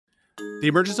The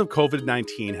emergence of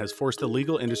COVID-19 has forced the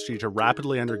legal industry to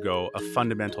rapidly undergo a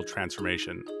fundamental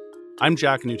transformation. I'm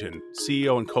Jack Newton,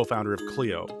 CEO and co-founder of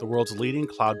Clio, the world's leading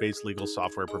cloud-based legal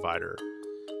software provider.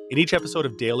 In each episode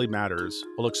of Daily Matters,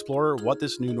 we'll explore what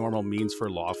this new normal means for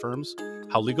law firms,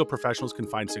 how legal professionals can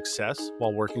find success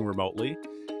while working remotely,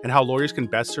 and how lawyers can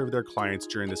best serve their clients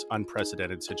during this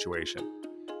unprecedented situation.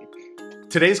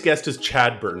 Today's guest is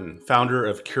Chad Burton, founder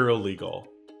of Curo Legal.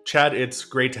 Chad, it's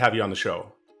great to have you on the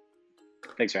show.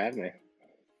 Thanks for having me.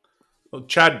 Well,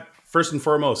 Chad, first and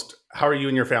foremost, how are you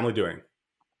and your family doing?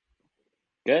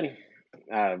 Good.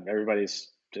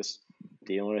 Everybody's just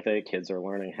dealing with it. Kids are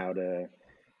learning how to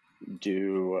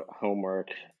do homework,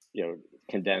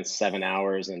 condense 7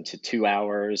 hours into 2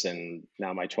 hours. And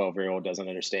now my 12-year-old doesn't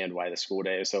understand why the school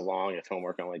day is so long. If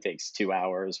homework only takes 2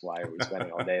 hours, why are we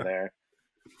spending all day there?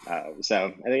 So I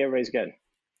think everybody's good.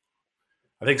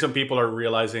 I think some people are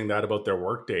realizing that about their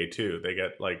work day too. They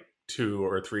get like 2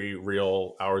 or 3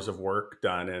 real hours of work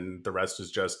done and the rest is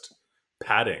just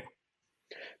padding.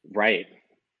 Right.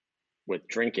 With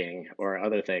drinking or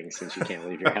other things, since you can't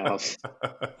leave your house.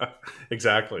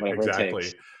 Exactly.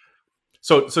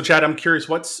 So Chad, I'm curious,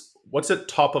 what's at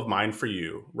top of mind for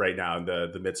you right now in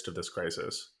the midst of this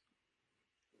crisis?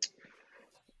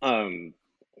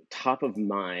 Top of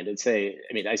mind,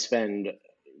 I spend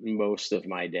most of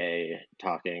my day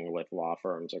talking with law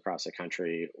firms across the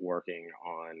country, working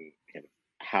on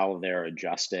how they're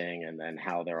adjusting and then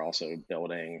how they're also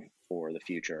building for the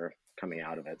future coming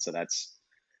out of it. So that's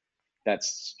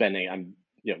spending, I'm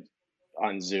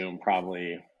on Zoom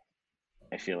probably,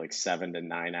 I feel like 7 to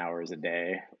 9 hours a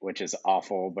day, which is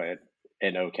awful,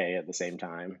 and okay at the same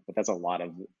time. But it's a lot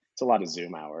of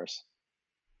Zoom hours.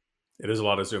 It is a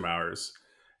lot of Zoom hours.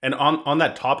 And on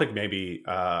that topic, maybe,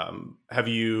 have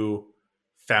you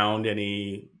found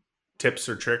any tips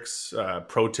or tricks,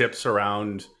 pro tips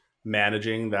around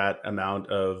managing that amount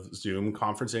of Zoom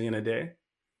conferencing in a day?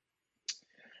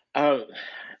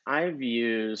 I've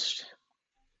used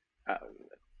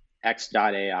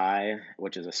X.AI,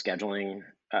 which is a scheduling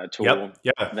tool.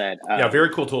 Yep. Yeah. Very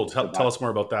cool tool. Tell us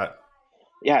more about that.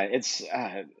 Yeah, it's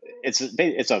a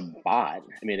bot.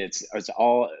 I mean, it's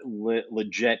all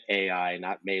legit AI,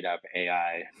 not made up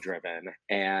AI driven,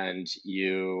 and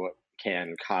you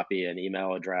can copy an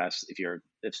email address if you're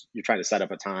trying to set up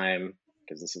a time,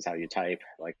 because this is how you type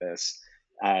like this.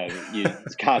 You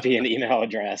copy an email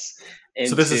address.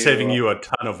 So this is saving you a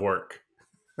ton of work.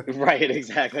 Right,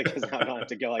 exactly, because I don't have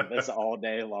to go like this all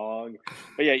day long.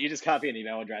 But yeah, you just copy an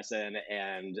email address in,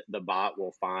 and the bot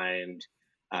will find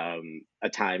a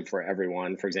time for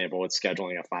everyone. For example, it's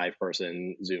scheduling a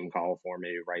 5-person Zoom call for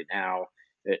me right now.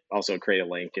 It also create a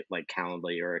link like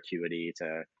Calendly or Acuity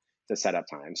to set up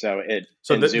time.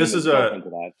 This is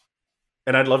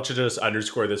and I'd love to just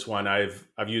underscore this one. I've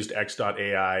used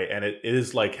X.AI, and it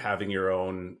is like having your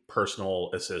own personal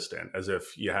assistant, as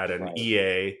if you had an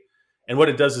EA. And what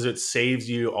it does is it saves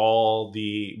you all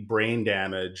the brain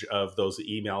damage of those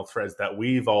email threads that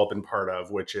we've all been part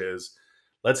of, which is,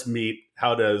 let's meet.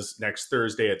 How does next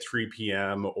Thursday at 3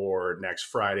 p.m. or next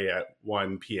Friday at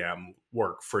 1 p.m.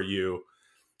 work for you?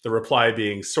 The reply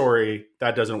being, sorry,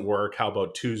 that doesn't work. How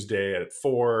about Tuesday at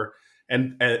 4?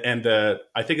 And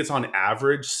I think it's on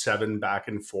average 7 back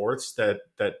and forths that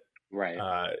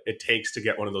it takes to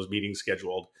get one of those meetings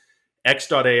scheduled.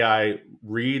 X.AI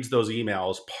reads those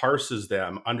emails, parses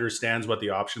them, understands what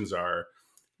the options are,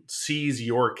 sees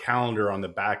your calendar on the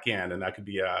back end, and that could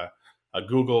be a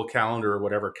Google Calendar or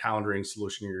whatever calendaring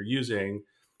solution you're using,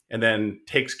 and then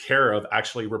takes care of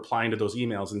actually replying to those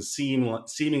emails and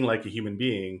seeming like a human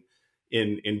being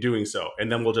in doing so.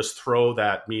 And then we'll just throw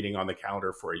that meeting on the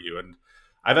calendar for you. And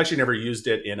I've actually never used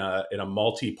it in a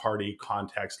multi-party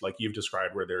context like you've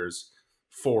described, where there's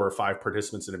 4 or 5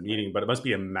 participants in a meeting, but it must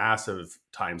be a massive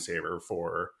time saver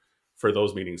for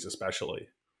those meetings especially.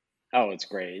 Oh, it's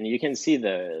great. And you can see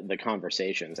the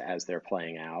conversations as they're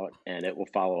playing out, and it will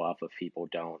follow up if people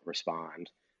don't respond.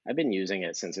 I've been using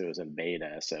it since it was in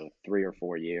beta, so 3 or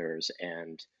 4 years,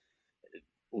 and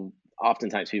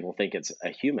oftentimes people think it's a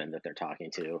human that they're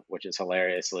talking to, which is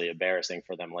hilariously embarrassing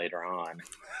for them later on.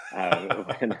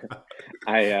 When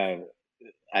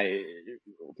I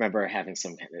remember having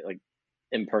some kind of like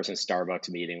in-person Starbucks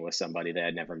meeting with somebody that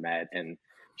I'd never met, and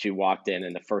she walked in,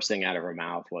 and the first thing out of her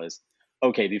mouth was,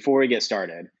 "Okay, before we get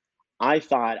started, I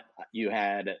thought you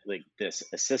had like this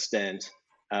assistant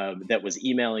that was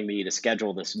emailing me to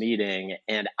schedule this meeting,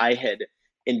 and I had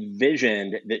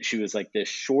envisioned that she was like this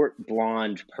short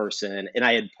blonde person, and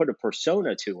I had put a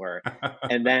persona to her,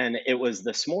 and then it was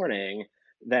this morning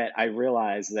that I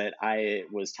realized that I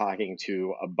was talking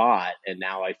to a bot, and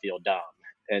now I feel dumb."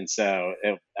 And so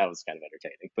that was kind of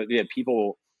entertaining. But yeah,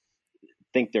 people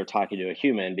think they're talking to a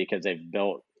human because they've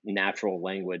built natural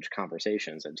language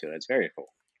conversations into it. It's very cool.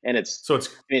 And So I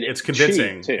mean, it's it's cheap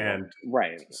convincing too. and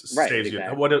Right. Right. saves you.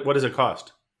 Exactly. What does it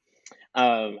cost?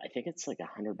 I think it's like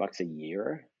 $100 a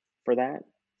year for that.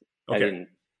 I Okay, mean,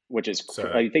 which is, it's a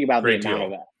like, think about the great amount of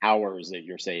deal. hours that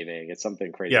you're saving. It's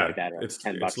something crazy Yeah, like that, or like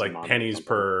ten it's bucks a like month or pennies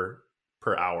something.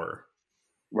 per hour.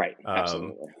 Right. Um,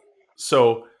 Absolutely.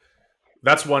 so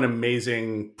that's one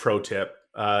amazing pro tip.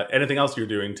 Anything else you're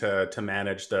doing to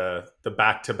manage the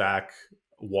back to back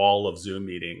wall of Zoom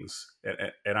meetings?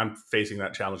 And I'm facing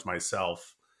that challenge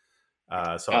myself.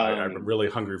 So I'm Um, really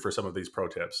hungry for some of these pro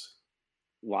tips.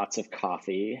 Lots of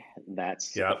coffee.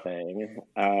 That's a Yeah, thing.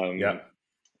 yeah.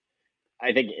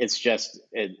 I think it's just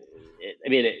I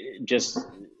mean, just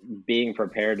being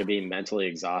prepared to be mentally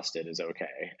exhausted is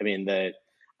okay. I mean,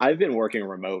 I've been working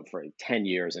remote for 10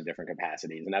 years in different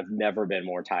capacities, and I've never been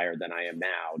more tired than I am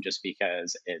now, just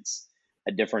because it's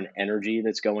a different energy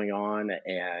that's going on,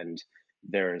 and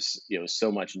there's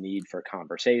so much need for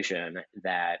conversation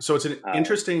that So uh, it's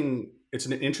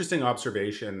an interesting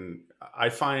observation. I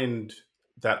find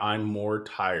that I'm more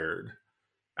tired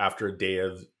after a day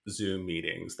of Zoom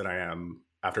meetings than I am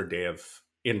after a day of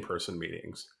in-person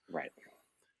meetings. right,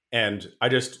 And I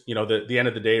just, the end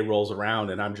of the day rolls around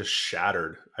and I'm just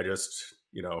shattered. I just,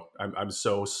 I'm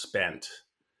so spent.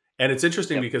 And it's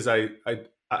interesting yep, because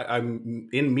I'm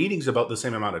in meetings about the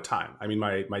same amount of time. I mean,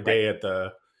 my right, day at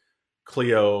the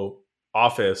Clio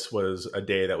office was a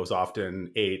day that was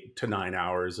often 8 to 9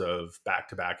 hours of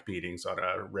back-to-back meetings on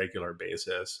a regular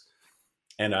basis.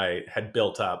 And I had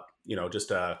built up,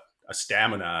 just a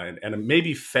stamina and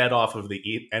maybe fed off of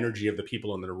the energy of the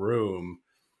people in the room,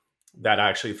 that I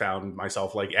actually found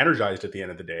myself like energized at the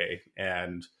end of the day.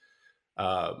 And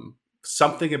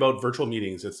something about virtual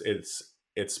meetings,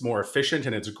 it's more efficient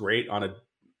and it's great on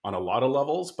a lot of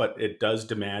levels, but it does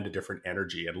demand a different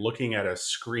energy. And looking at a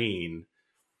screen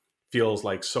feels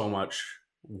like so much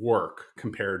work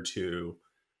compared to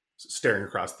staring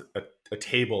across a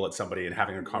table at somebody and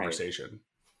having a right. conversation.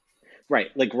 Right.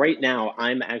 Like right now,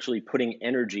 I'm actually putting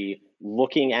energy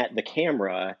looking at the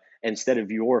camera instead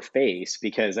of your face,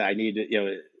 because I need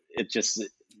to, it just,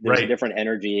 there's a Right. different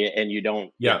energy, and you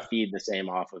don't, Yeah. feed the same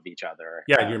off of each other.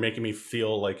 Yeah. And you're making me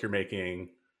feel like you're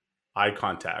making eye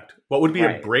contact. What would be a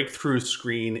Right. breakthrough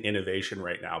screen innovation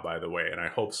right now, by the way? And I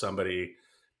hope somebody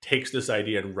takes this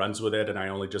idea and runs with it. And I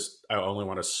only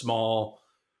want a small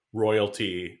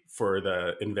royalty for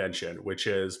the invention, which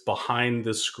is behind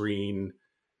the screen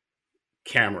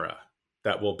camera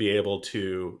that will be able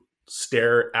to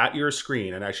stare at your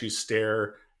screen and actually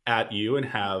stare at you and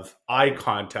have eye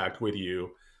contact with you,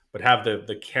 but have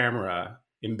the camera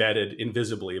embedded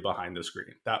invisibly behind the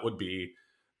screen.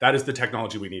 That is the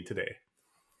technology we need today.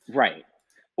 Right.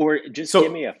 Or just give So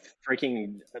me a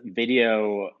freaking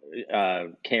video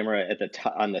camera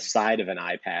on the side of an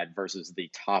iPad versus the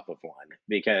top of one,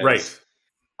 because right.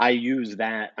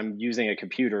 I'm using a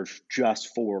computer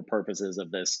just for purposes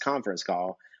of this conference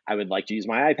call. I would like to use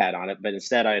my iPad on it, but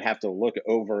instead I'd have to look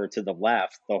over to the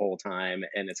left the whole time,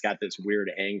 and it's got this weird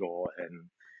angle. And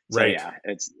so, Right. yeah,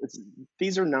 it's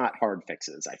these are not hard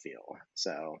fixes, I feel.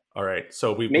 So All right.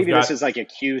 So we've maybe this got is like a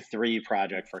Q3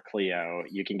 project for Clio.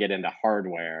 You can get into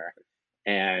hardware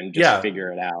and just yeah.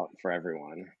 figure it out for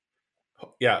everyone.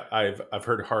 Yeah, I've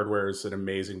heard hardware is an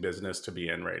amazing business to be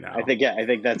in right I now. think, yeah, I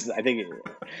mean,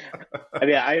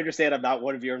 I understand I'm not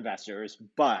one of your investors,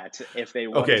 but if they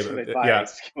wanted Okay, some yeah.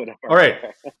 advice, go to All right.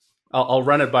 hardware. I'll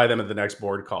run it by them at the next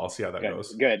board call, see how that Good,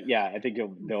 goes. good. Yeah, I think I've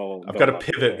got they'll a love to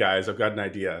pivot, hear it. guys. I've got an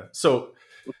idea. So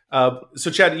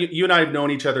Chad, you and I have known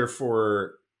each other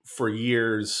for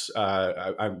years.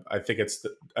 I think it's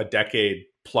a decade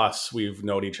plus. We've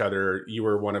known each other. You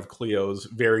were one of Clio's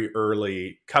very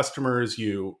early customers.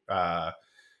 You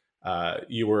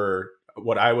were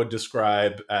what I would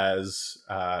describe as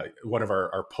one of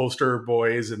our poster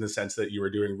boys, in the sense that you were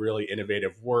doing really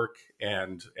innovative work,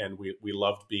 and we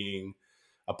loved being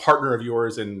a partner of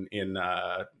yours in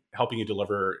helping you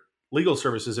deliver legal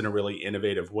services in a really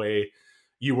innovative way.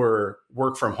 You were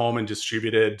work from home and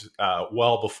distributed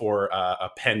well before a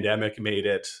pandemic made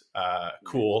it Right.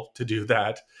 cool to do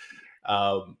that.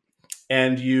 Um,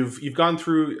 and you've gone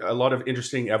through a lot of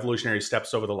interesting evolutionary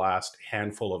steps over the last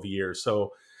handful of years.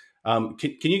 So, can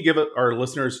you give our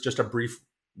listeners just a brief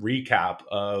recap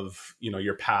of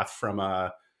your path from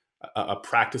a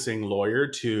practicing lawyer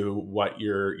to what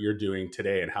you're doing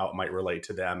today, and how it might relate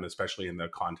to them, especially in the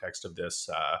context of this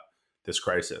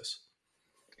crisis?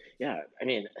 Yeah, I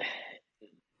mean,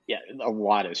 Yeah, a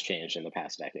lot has changed in the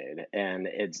past decade, and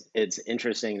it's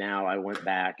interesting now. I went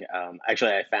back.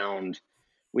 Actually, I found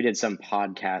we did some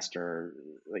podcaster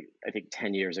like I think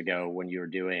 10 years ago when you were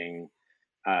doing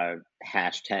uh,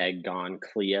 hashtag Gone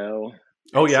Clio.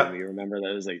 I Oh assume yeah, you remember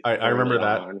those like I early remember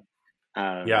that. on.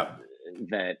 Um, Yeah,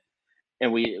 that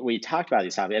and we talked about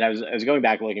these topics, and I was going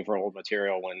back looking for old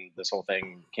material when this whole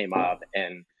thing came up,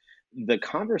 and the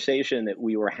conversation that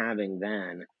we were having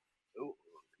then,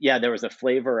 yeah, there was a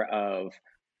flavor of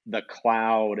the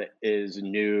cloud is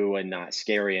new and not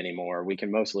scary anymore. We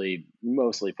can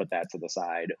mostly put that to the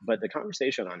side. But the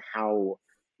conversation on how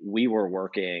we were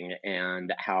working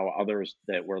and how others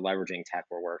that were leveraging tech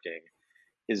were working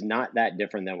is not that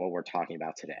different than what we're talking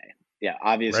about today. Yeah, right.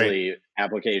 obviously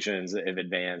applications have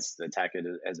advanced, the tech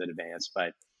has advanced,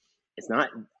 but it's not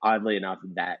oddly enough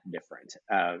that different.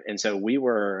 And so we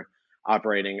were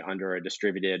operating under a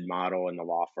distributed model in the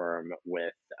law firm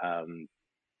with um,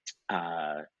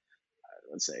 uh,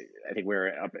 let's say I think we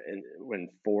were in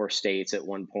 4 states at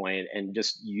one point, and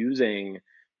just using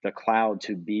the cloud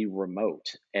to be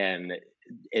remote. And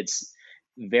it's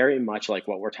very much like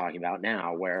what we're talking about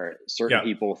now, where certain Yeah,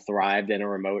 people thrived in a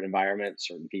remote environment,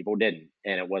 certain people didn't,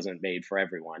 and it wasn't made for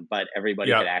everyone, but everybody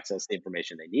yeah. could access the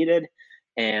information they needed,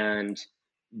 and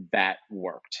that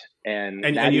worked. And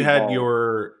And that you had evolved.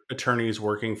 your attorneys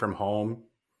working from home.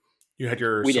 You had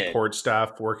your We did. support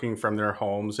staff working from their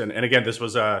homes, and again, this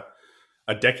was a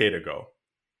decade ago.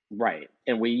 Right.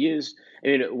 And we used, I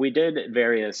mean, we did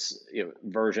various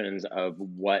versions of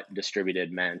what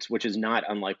distributed meant, which is not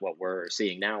unlike what we're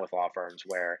seeing now with law firms,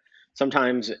 where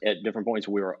sometimes at different points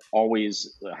we were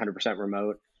always 100%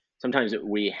 remote. Sometimes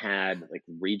we had like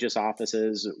Regis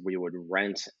offices. We would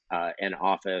rent an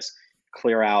office,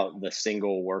 clear out the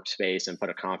single workspace, and put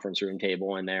a conference room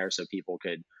table in there so people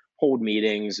could hold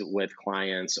meetings with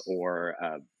clients or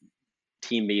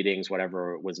team meetings,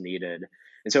 whatever was needed.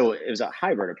 And so it was a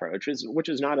hybrid approach, which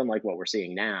is not unlike what we're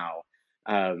seeing now.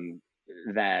 Um,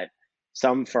 that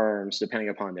some firms, depending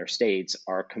upon their states,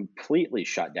 are completely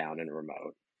shut down and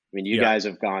remote. I mean, you Yeah, guys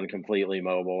have gone completely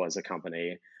mobile as a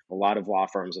company. A lot of law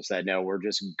firms have said, no, we're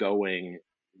just going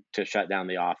to shut down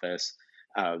the office.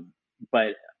 Uh,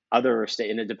 but other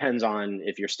state, and it depends on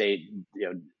if your state,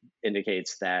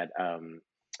 indicates that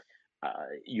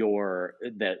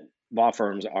that law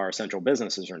firms are essential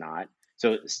businesses or not.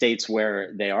 So states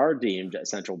where they are deemed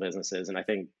essential businesses, and I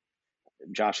think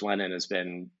Josh Lennon has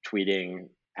been tweeting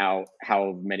out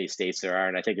how many states there are,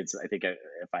 and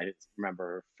if I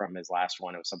remember from his last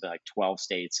one, it was something like 12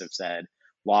 states have said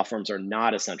law firms are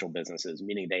not essential businesses,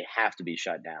 meaning they have to be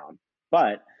shut down.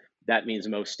 But that means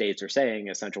most states are saying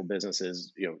essential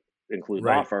businesses, include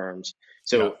law right. firms.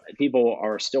 Yeah, So people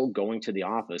are still going to the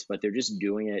office, but they're just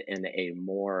doing it in a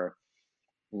more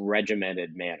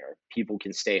regimented manner. People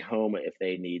can stay home if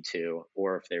they need to,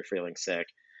 or if they're feeling sick.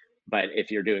 But if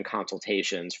you're doing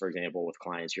consultations, for example, with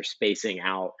clients, you're spacing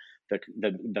out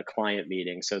the client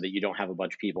meeting so that you don't have a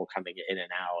bunch of people coming in and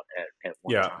out at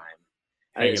one yeah. time.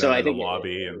 Hanging So out I in the think,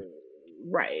 lobby and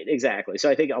right, exactly. So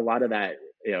I think a lot of that,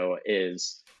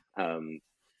 um,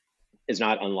 is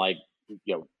not unlike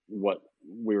what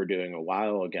we were doing a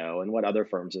while ago and what other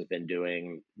firms have been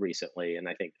doing recently. And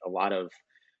I think a lot of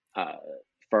uh,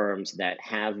 firms that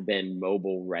have been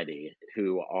mobile ready,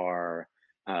 who are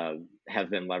have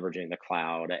been leveraging the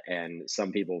cloud, and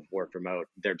some people have worked remote.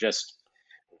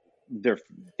 They're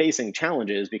facing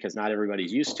challenges because not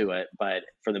everybody's used to it, but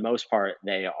for the most part,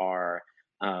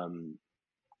 um,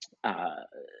 uh,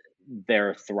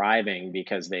 they're thriving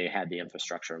because they had the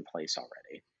infrastructure in place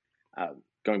already.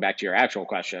 Going back to your actual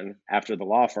question, after the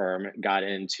law firm got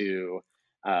into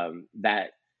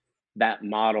that, that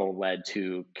model led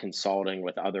to consulting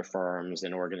with other firms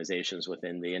and organizations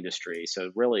within the industry.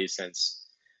 So really, since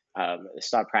I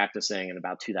stopped practicing in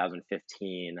about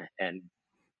 2015,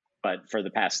 but for the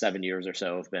past 7 years or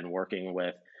so, I've been working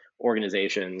with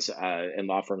organizations and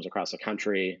law firms across the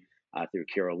country through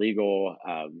Cura Legal.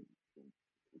 A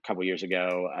couple years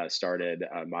ago, started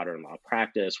Modern Law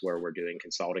Practice, where we're doing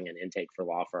consulting and intake for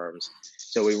law firms.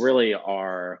 So we really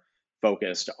are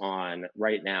focused on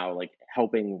right now, like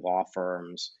helping law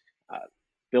firms uh,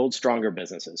 build stronger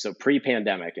businesses. So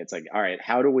pre-pandemic, it's like, all right,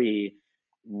 how do we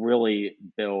really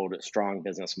build strong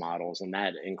business models? And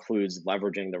that includes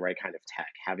leveraging the right kind of tech,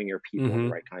 having your people in the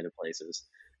mm-hmm, right kind of places,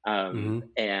 mm-hmm.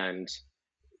 and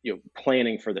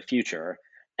planning for the future.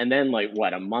 And then like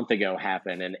what a month ago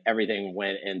happened, and everything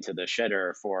went into the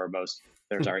shitter for most.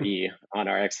 There's our E on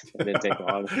our exit intake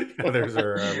log. Yeah, there's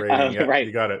our rating. Yeah, Right.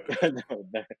 you got it.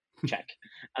 Check.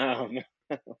 Um,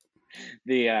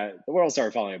 the world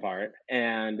started falling apart,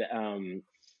 and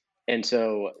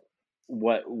so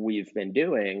what we've been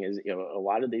doing is, a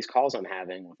lot of these calls I'm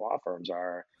having with law firms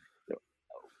are, you know,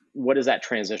 what does that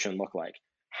transition look like?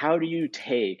 How do you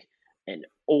take an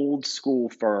old school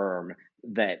firm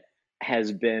that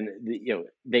has been,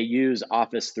 they use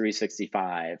Office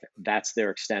 365, that's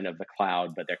their extent of the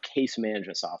cloud, but their case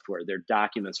management software, their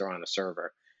documents are on a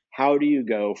server. How do you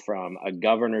go from a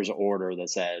governor's order that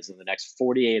says in the next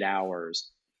 48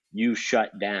 hours, you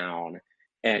shut down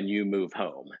and you move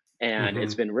home? And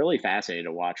it's Hmm. been really fascinating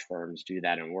to watch firms do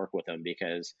that and work with them,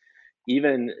 because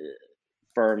even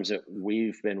firms that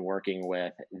we've been working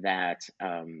with that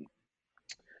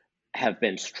have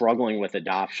been struggling with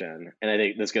adoption. And I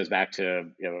think this goes back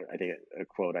to, I think a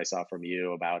quote I saw from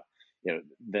you about,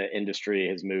 the industry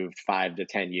has moved 5 to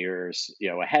 10 years,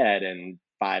 ahead in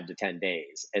 5 to 10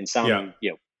 days, and Yeah. some,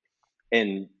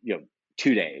 in,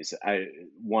 2 days.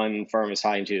 One firm I was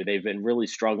talking to, they've been really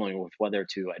struggling with whether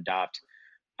to adopt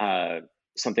uh,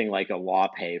 something like a law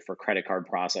pay for credit card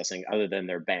processing other than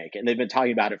their bank. And they've been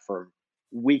talking about it for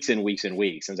weeks and weeks and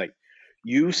weeks. And it's like,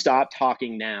 you stop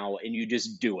talking now and you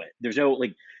just do it. There's no,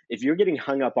 like, if you're getting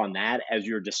hung up on that as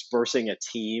you're dispersing a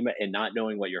team and not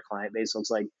knowing what your client base looks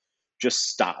like, just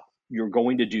stop. You're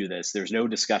going to do this. There's no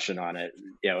discussion on it,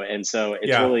 and so it's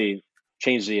Yeah. really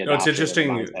changed the No, it's adoption of the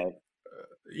interesting. mindset.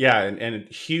 Yeah, and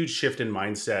a huge shift in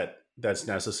mindset that's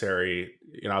necessary.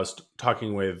 I was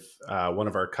talking with one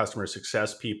of our customer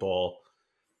success people.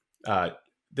 Uh,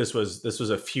 this was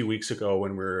a few weeks ago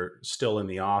when we were still in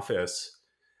the office,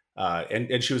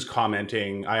 and she was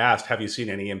commenting. I asked, "Have you seen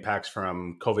any impacts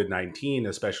from COVID-19,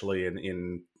 especially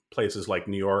in places like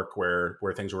New York, where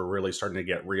things were really starting to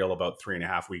get real about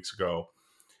 3.5 weeks ago?"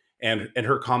 And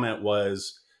her comment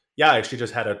was, yeah, I actually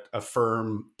just had a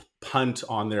firm punt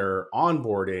on their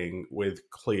onboarding with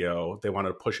Clio. They wanted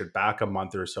to push it back a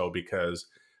month or so because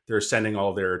they're sending all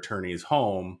of their attorneys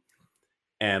home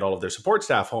and all of their support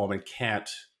staff home, and can't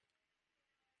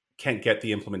get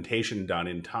the implementation done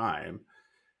in time.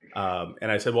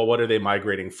 And I said, well, what are they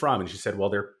migrating from? And she said, well,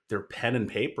 they're pen and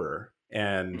paper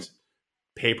and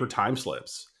paper time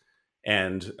slips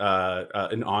and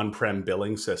an on-prem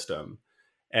billing system.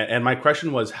 And my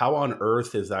question was, how on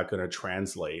earth is that going to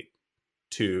translate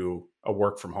to a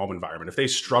work from home environment? If they Right.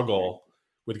 struggle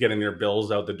with getting their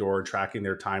bills out the door, tracking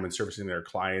their time and servicing their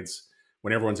clients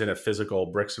when everyone's in a physical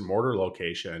bricks and mortar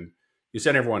location, you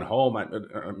send everyone home.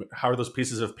 How are those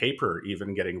pieces of paper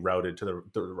even getting routed to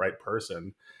the right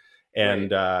person?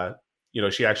 Right.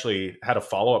 And she actually had a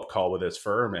follow up call with this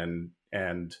firm,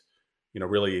 and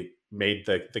really made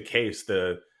the case.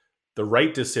 The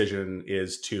right decision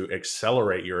is to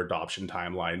accelerate your adoption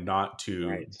timeline, not to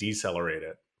Right. decelerate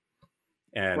it,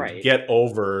 and Right. get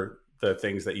over the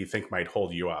things that you think might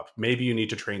hold you up. Maybe you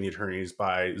need to train the attorneys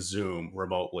by Zoom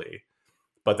remotely,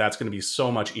 but that's going to be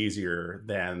so much easier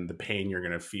than the pain you're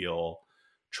going to feel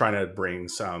trying to bring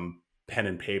some pen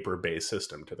and paper based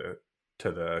system to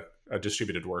the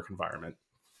distributed work environment.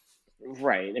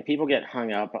 Right. And people get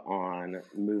hung up on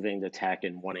moving to tech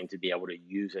and wanting to be able to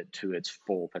use it to its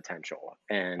full potential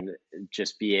and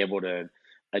just be able to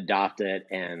adopt it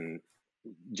and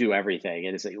do everything.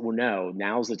 And it's like, well, no,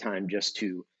 now's the time just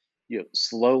to,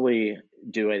 slowly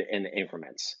do it in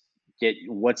increments. Get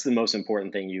what's the most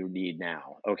important thing you need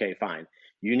now. Okay, fine.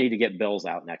 You need to get bills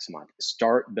out next month.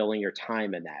 Start billing your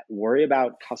time in that. Worry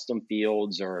about custom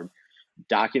fields or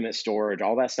document storage,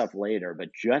 all that stuff later, but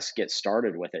just get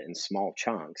started with it in small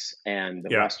chunks and the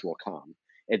Yeah. rest will come.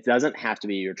 It doesn't have to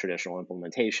be your traditional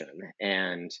implementation.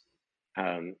 And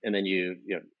then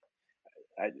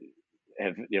I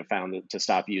have, found that to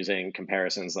stop using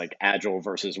comparisons like agile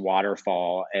versus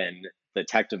waterfall and the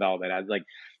tech development. Like,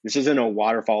 this isn't a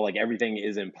waterfall, like everything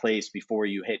is in place before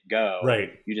you hit go. Right.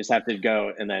 You just have to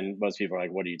go, and then most people are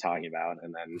like, what are you talking about?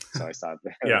 And then so I stopped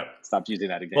Yeah. stopped using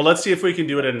that Well, let's example. see if we can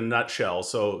do it But in a nutshell.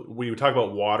 So we talk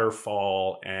about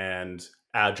waterfall and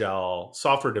agile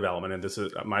software development, and this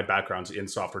is my background's in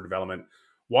software development.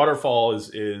 Waterfall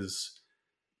is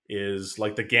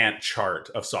like the Gantt chart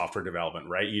of software development,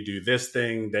 right? You do this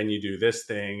thing, then you do this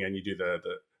thing, and you do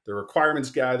the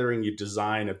requirements gathering. You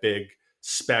design a big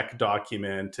spec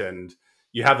document, and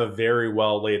you have a very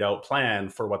well laid out plan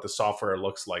for what the software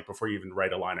looks like before you even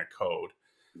write a line of code.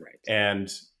 right. And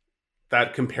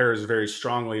that compares very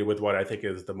strongly with what I think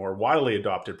is the more widely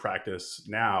adopted practice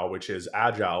now, which is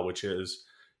agile, which is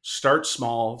start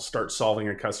small, start solving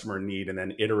a customer need, and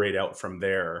then iterate out from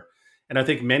there. And I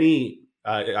think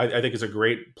I think is a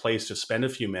great place to spend a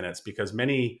few minutes, because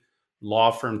many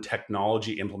law firm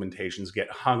technology implementations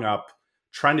get hung up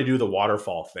trying to do the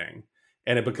waterfall thing,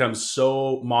 and it becomes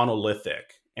so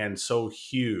monolithic and so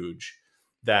huge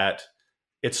that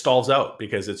it stalls out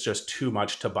because it's just too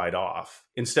much to bite off.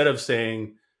 Instead of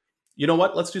saying, you know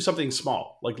what, let's do something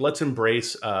small. Like let's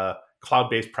embrace a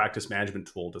cloud-based practice management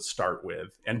tool to start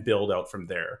with and build out from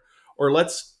there. Or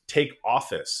let's take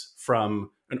Office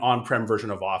from an on-prem version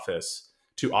of Office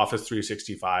to Office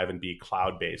 365 and be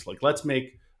cloud-based. Like let's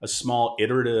make a small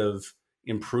iterative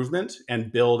improvement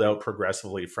and build out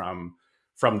progressively from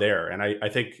there. And I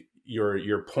think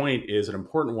your point is an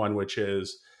important one, which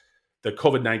is the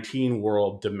COVID-19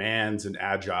 world demands an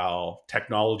agile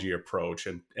technology approach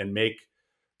and make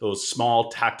those small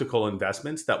tactical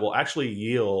investments that will actually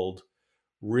yield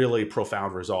really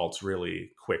profound results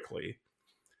really quickly.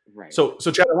 Right. So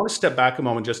Chad, I want to step back a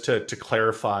moment just to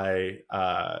clarify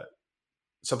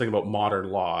something about Modern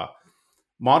Law.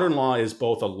 Modern Law is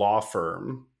both a law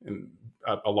firm, and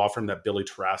a law firm that Billy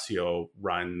Tarascio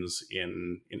runs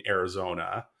in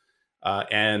Arizona,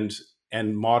 and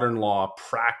Modern Law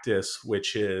Practice,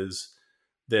 which is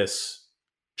this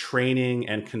training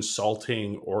and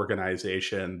consulting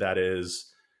organization that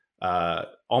is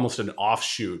almost an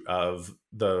offshoot of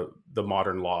the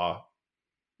Modern Law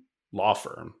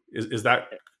firm. Is that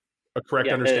a correct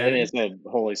understanding? It's a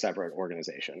wholly separate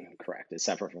organization. Correct. It's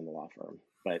separate from the law firm,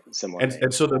 but similar.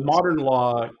 And so the Modern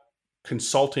Law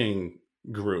Consulting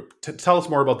Group. Tell us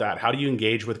more about that. How do you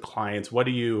engage with clients? What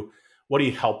do you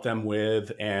help them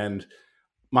with? And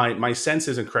my sense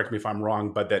is, and correct me if I'm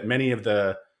wrong, but that many of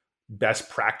the best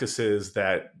practices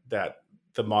that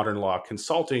the Modern Law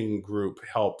Consulting Group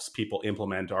helps people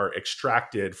implement are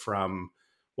extracted from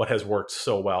what has worked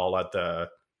so well at the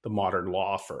Modern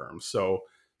Law firm. So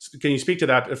can you speak to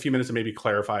that a few minutes and maybe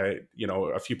clarify,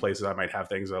 a few places I might have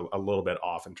things a little bit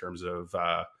off in terms of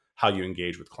how you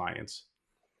engage with clients?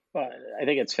 Well, I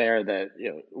think it's fair that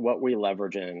what we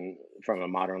leverage from a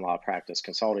modern law practice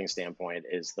consulting standpoint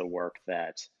is the work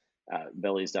that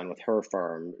Billy's done with her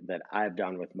firm, that I've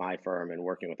done with my firm, and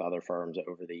working with other firms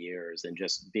over the years, and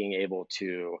just being able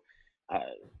to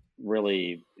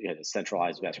really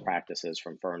centralize best practices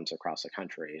from firms across the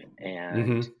country.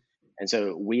 And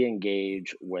so we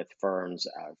engage with firms,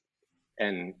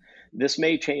 and this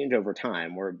may change over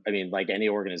time. Like any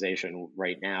organization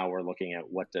right now, we're looking at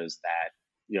what does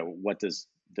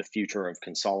the future of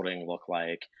consulting look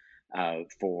like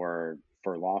for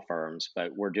law firms.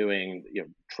 But we're doing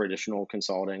traditional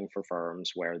consulting for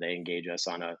firms where they engage us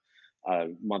on a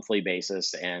monthly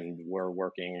basis, and we're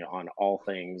working on all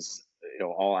things,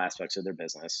 all aspects of their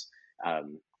business.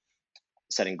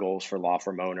 Setting goals for law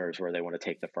firm owners where they want to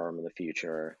take the firm in the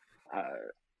future,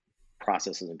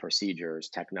 processes and procedures,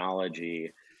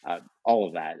 technology, all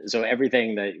of that. So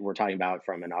everything that we're talking about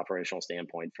from an operational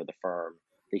standpoint for the firm,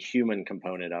 the human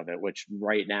component of it, which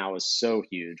right now is so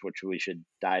huge, which we should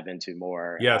dive into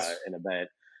more in a bit.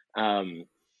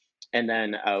 And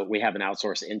then we have an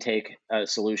outsourced intake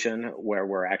solution where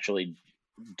we're actually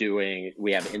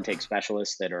we have intake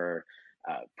specialists that are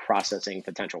processing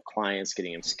potential clients,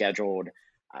 getting them scheduled,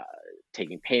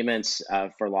 taking payments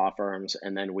for law firms.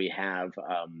 And then we have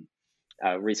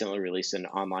recently released an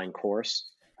online course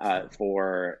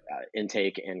for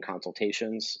intake and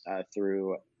consultations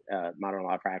through Modern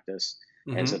Law Practice.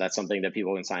 Mm-hmm. And so that's something that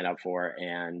people can sign up for.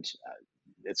 And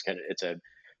it's a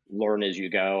learn as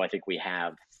you go. I think we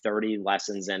have 30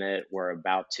 lessons in it. We're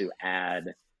about to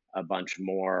add a bunch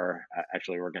more.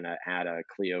 Actually, we're going to add a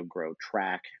Clio Grow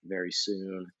track very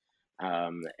soon,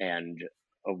 and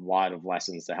a lot of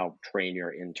lessons to help train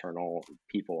your internal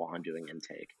people on doing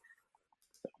intake.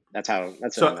 So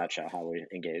that's in a nutshell how we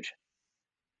engage.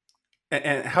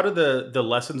 And how do the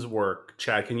lessons work,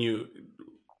 Chad? Can you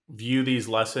view these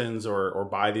lessons or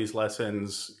buy these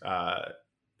lessons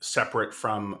separate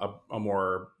from a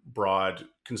more broad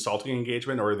consulting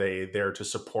engagement, or are they there to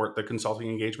support the consulting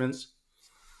engagements?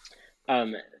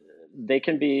 They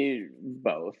can be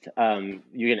both.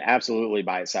 You can absolutely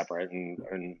buy it separate,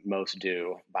 and most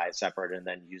do buy it separate and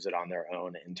then use it on their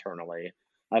own internally.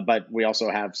 But we also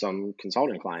have some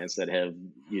consulting clients that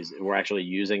we're actually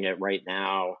using it right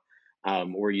now.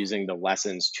 We're using the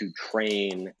lessons to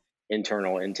train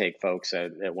internal intake folks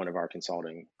at one of our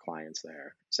consulting clients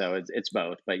there. So it's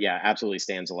both, but yeah, absolutely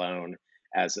stands alone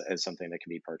as something that can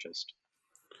be purchased.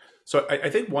 So I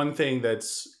think one thing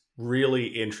that's really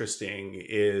interesting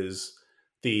is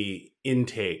the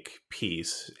intake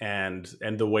piece and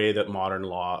the way that Modern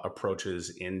Law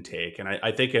approaches intake. And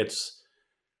I think it's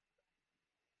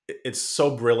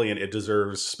so brilliant. It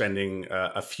deserves spending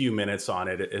a few minutes on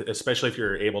it, especially if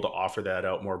you're able to offer that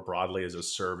out more broadly as a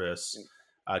service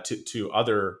to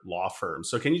other law firms.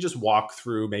 So can you just walk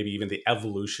through maybe even the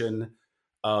evolution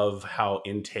of how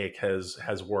intake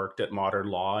has worked at Modern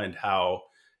Law, and how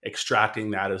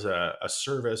extracting that as a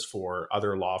service for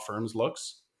other law firms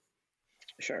looks?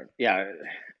 Sure. Yeah.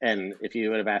 And if you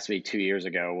would have asked me 2 years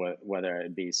ago whether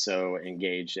I'd be so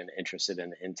engaged and interested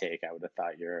in intake, I would have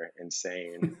thought you're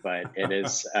insane. But it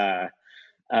is, I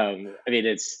mean,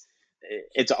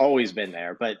 it's always been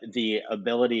there. But the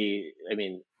ability, I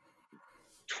mean,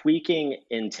 tweaking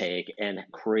intake and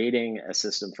creating a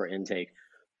system for intake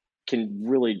can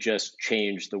really just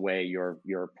change the way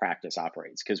your practice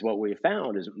operates. Because what we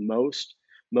found is most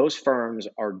firms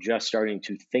are just starting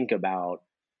to think about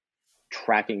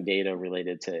tracking data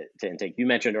related to intake. You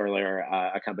mentioned earlier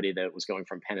a company that was going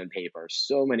from pen and paper.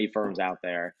 So many firms out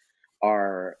there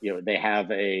are, they have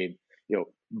a,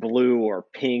 blue or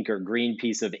pink or green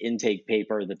piece of intake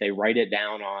paper that they write it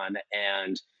down on,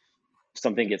 and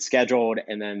something gets scheduled,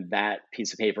 and then that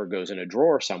piece of paper goes in a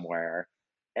drawer somewhere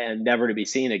and never to be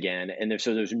seen again. And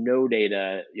so there's no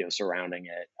data, surrounding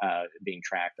it, being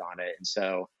tracked on it. And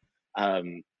so,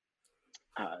 um,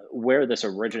 where this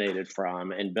originated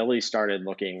from, and Billy started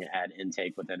looking at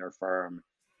intake within her firm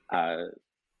uh,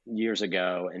 years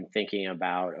ago and thinking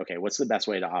about, okay, what's the best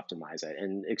way to optimize it,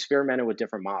 and experimented with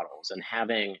different models, and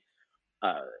having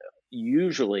uh,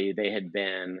 usually they had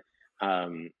been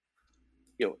um,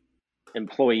 you know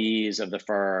employees of the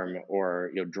firm, or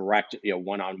direct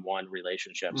one-on-one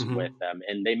relationships with Hmm. them,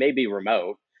 and they may be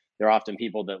remote. They're often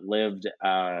people that lived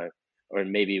or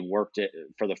maybe worked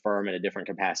for the firm in a different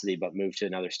capacity but moved to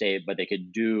another state, but they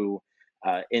could do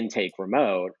intake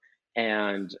remote.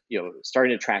 And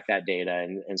starting to track that data,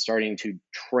 and starting to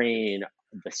train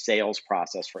the sales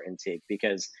process for intake,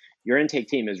 because your intake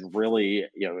team is really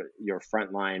your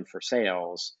front line for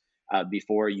sales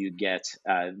before you get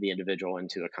the individual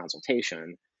into a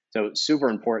consultation. So it's super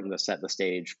important to set the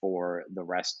stage for the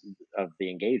rest of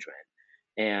the engagement.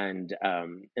 And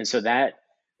so that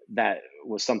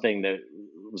was something that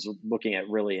was looking at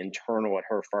really internal at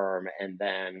her firm. And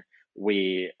then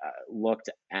we looked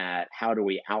at how do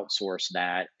we outsource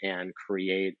that and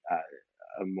create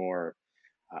a more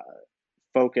uh,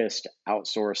 focused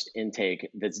outsourced intake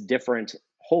that's different,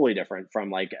 wholly different from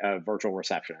like a virtual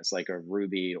receptionist, like a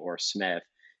Ruby or Smith.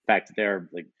 In fact, they're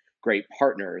like great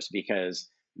partners, because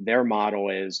their model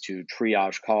is to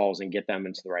triage calls and get them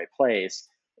into the right place.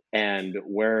 And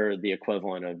we're the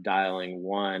equivalent of dialing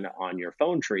one on your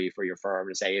phone tree for your firm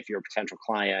to say, if you're a potential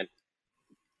client,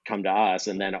 come to us.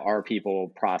 And then our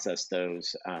people process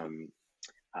uh,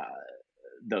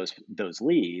 those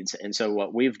leads. And so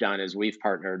what we've done is we've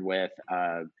partnered with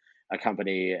a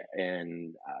company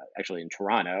in actually in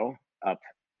Toronto, up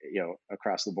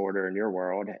across the border in your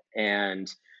world,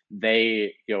 and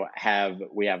they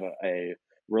we have a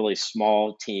really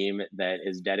small team that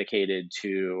is dedicated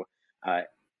to uh,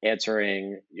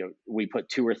 answering. We put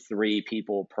 2 or 3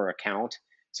 people per account,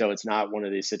 so it's not one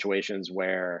of these situations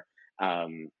where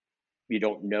um, you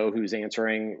don't know who's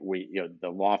answering. The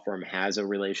law firm has a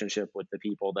relationship with the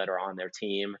people that are on their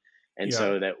team, and Yeah.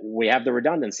 so that we have the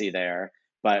redundancy there.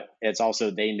 But it's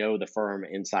also, they know the firm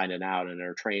inside and out, and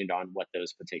are trained on what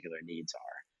those particular needs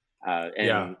are.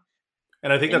 Yeah. And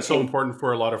And I think that's so intake, important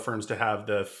for a lot of firms to have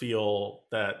the feeling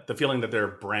that their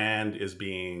brand is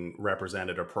being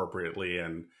represented appropriately,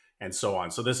 and so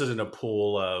on. So this isn't a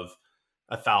pool of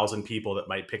 1,000 people that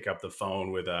might pick up the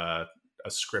phone with a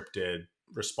scripted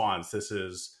response. This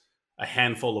is a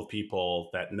handful of people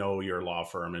that know your law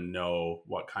firm and know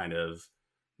what kind of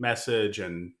message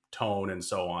and tone and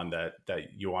so on that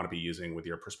you want to be using with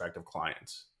your prospective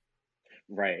clients.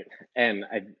 right? And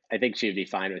I think she'd be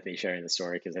fine with me sharing the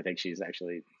story, because I think she's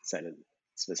actually said it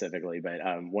specifically. But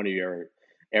one of your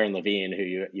Erin Levine, who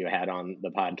you had on the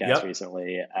podcast Yep.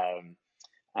 recently,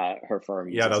 her firm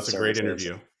Yeah, that uses the was a great services.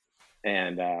 interview.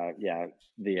 And yeah,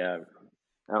 the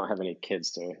I don't have any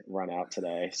kids to run out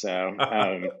today, so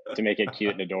to make it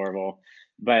cute and adorable.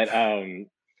 But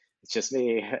it's just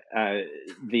me.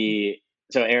 The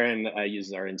So Erin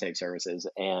uses our intake services,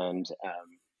 and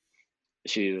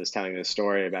she was telling this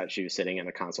story about, she was sitting in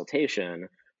a consultation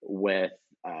with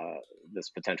uh, this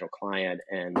potential client,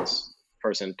 and this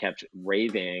person kept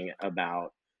raving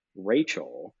about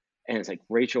Rachel, and it's like,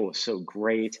 Rachel was so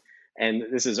great. And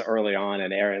this is early on,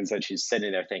 and Erin said she's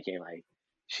sitting there thinking, like,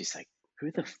 she's like,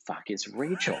 who the fuck is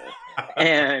Rachel?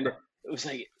 And it was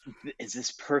like, is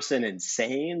this person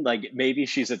insane? Like, maybe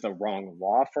she's at the wrong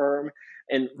law firm.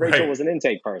 And Rachel Right. was an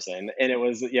intake person, and it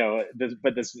was,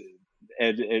 this,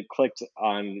 it clicked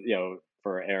on,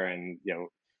 for Erin,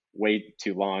 way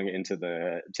too long into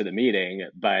the meeting.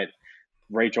 But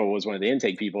Rachel was one of the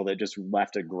intake people that just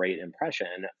left a great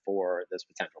impression for this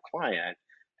potential client,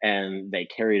 and they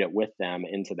carried it with them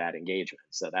into that engagement.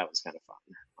 So that was kind of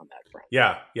fun. on that front.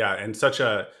 Yeah, and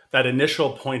that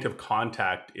initial point of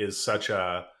contact is such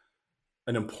an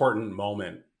important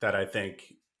moment that I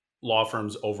think law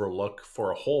firms overlook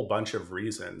for a whole bunch of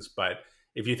reasons. But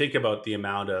if you think about the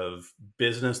amount of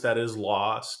business that is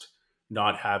lost,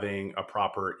 not having a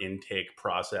proper intake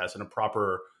process and a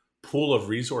proper pool of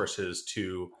resources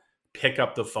to pick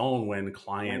up the phone when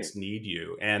clients need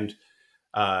you. And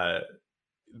uh,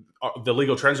 the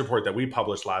legal trends report that we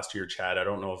published last year, Chad, I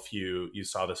don't know if you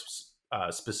saw the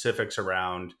specifics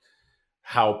around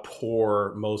how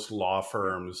poor most law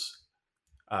firms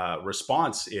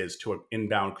response is to an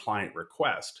inbound client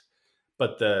request,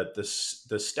 but the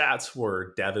stats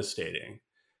were devastating,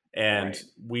 and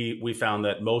we found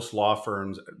that most law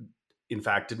firms, in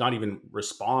fact, did not even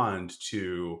respond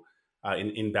to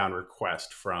an inbound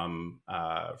request from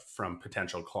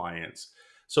potential clients.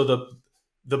 So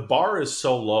the bar is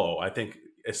so low. I think,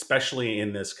 especially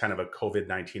in this kind of a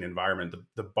COVID-19 environment,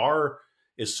 the bar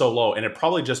is so low, and it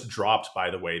probably just dropped,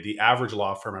 by the way. The average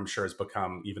law firm, I'm sure, has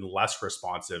become even less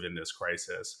responsive in this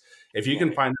crisis. If you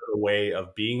can find a way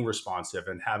of being responsive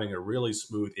and having a really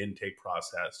smooth intake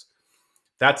process,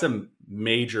 that's a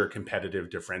major competitive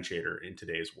differentiator in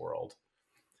today's world.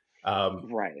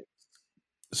 Right.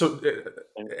 So,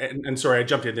 and sorry, I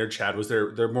jumped in there, Chad. Was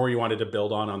there more you wanted to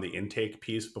build on the intake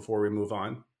piece before we move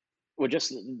on? Well,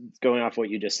 just going off what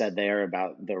you just said there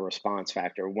about the response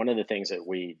factor, one of the things that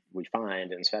we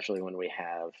find, and especially when we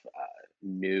have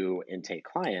new intake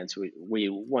clients, we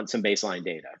want some baseline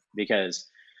data, because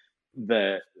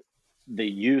the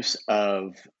use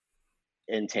of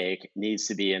intake needs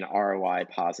to be an ROI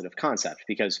positive concept,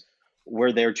 because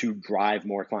we're there to drive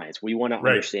more clients. We want to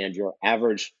understand your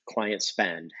average client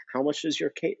spend. How much does your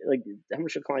case, like, how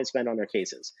much do clients spend on their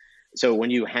cases? So when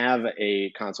you have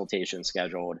a consultation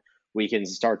scheduled, we can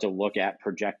start to look at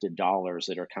projected dollars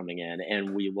that are coming in,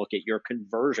 and we look at your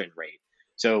conversion rate.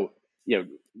 So,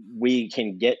 we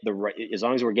can get the right, as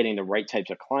long as we're getting the right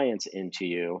types of clients into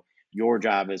you, your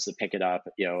job is to pick it up,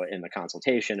 in the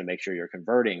consultation and make sure you're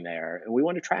converting there. And we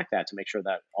want to track that to make sure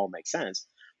that all makes sense.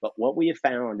 But what we have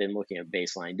found in looking at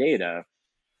baseline data,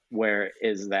 where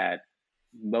is that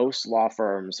most law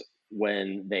firms,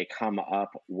 when they come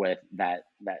up with that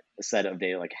set of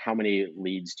data, like how many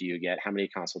leads do you get, how many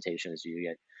consultations do you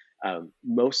get,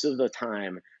 most of the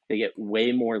time they get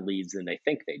way more leads than they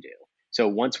think they do. So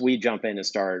once we jump in and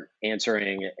start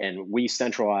answering, and we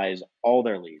centralize all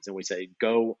their leads, and we say,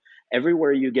 go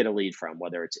everywhere you get a lead from,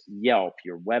 whether it's Yelp,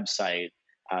 your website,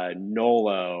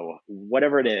 Nolo,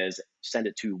 whatever it is, send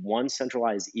it to one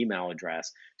centralized email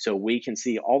address so we can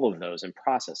see all of those and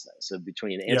process those. So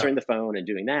between answering the phone and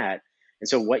doing that, and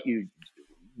so what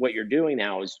you're doing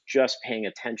now is just paying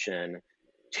attention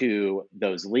to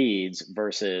those leads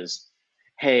versus,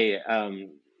 hey,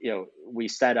 we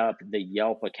set up the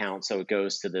Yelp account so it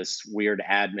goes to this weird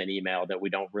admin email that we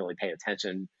don't really pay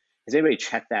attention. Has anybody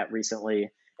checked that recently?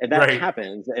 And that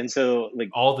happens. And so, like,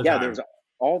 all the time. There's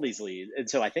all these leads. And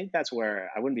so I think that's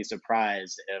where I wouldn't be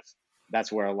surprised if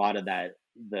that's where a lot of that,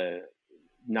 the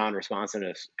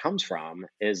non-responsiveness comes from,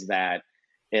 is that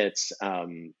it's,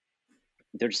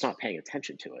 they're just not paying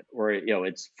attention to it, or,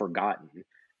 it's forgotten,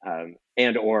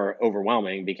 and or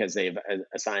overwhelming because they've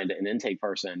assigned an intake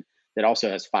person that also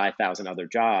has 5,000 other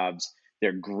jobs.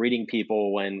 They're greeting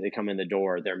people when they come in the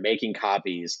door. They're making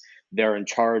copies. They're in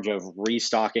charge of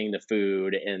restocking the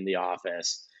food in the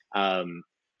office.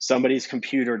 Somebody's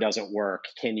computer doesn't work.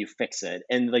 Can you fix it?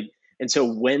 And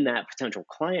so when that potential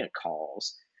client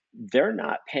calls, they're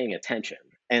not paying attention.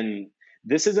 And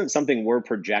this isn't something we're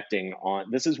projecting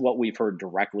on. This is what we've heard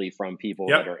directly from people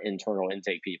that are internal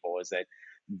intake people, is that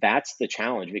that's the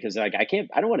challenge, because, like,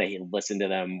 I don't want to listen to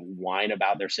them whine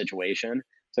about their situation.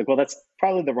 It's like, well, that's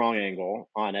probably the wrong angle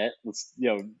on it. Let's,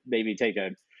 maybe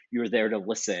you're there to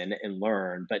listen and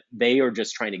learn, but they are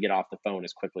just trying to get off the phone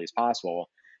as quickly as possible.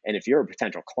 And if you're a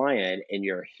potential client and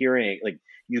you're hearing, like,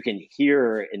 you can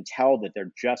hear and tell that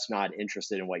they're just not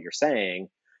interested in what you're saying,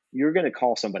 you're going to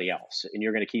call somebody else, and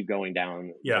you're going to keep going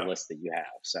down the list that you have.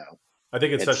 So I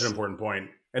think it's such an important point.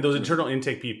 And those internal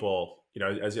intake people,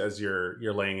 as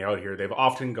you're laying out here, they've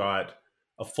often got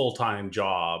a full-time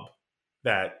job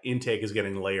that intake is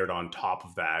getting layered on top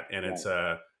of that. And it's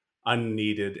a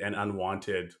unneeded and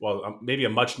unwanted, well, maybe a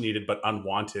much needed but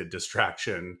unwanted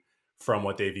distraction from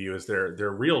what they view as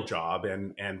their real job,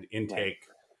 and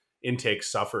intake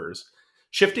suffers.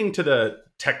 Shifting to the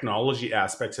technology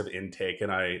aspects of intake,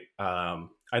 and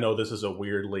I know this is a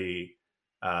weirdly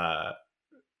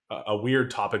a weird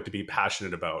topic to be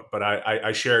passionate about, but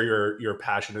I share your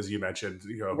passion, as you mentioned.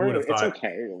 Who would have It's thought?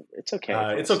 okay. It's okay for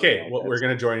It's us to be okay. like Well, we're this.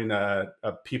 going to join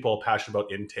a people passionate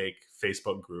about intake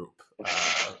Facebook group,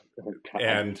 Oh God,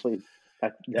 and please,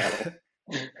 no.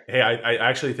 hey, I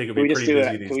actually think it'll Can be we just pretty do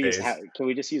busy it? these days. Can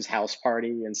we just use house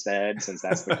party instead, since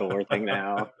that's the cooler thing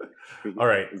now? All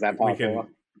right, Is that we possible?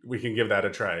 can we can give that a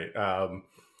try.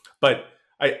 But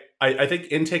I think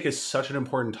intake is such an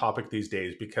important topic these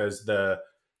days because the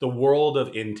world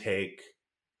of intake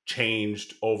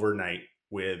changed overnight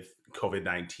with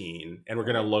COVID-19, and we're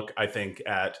going to Right. look, I think,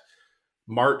 at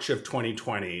March of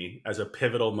 2020 as a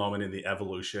pivotal moment in the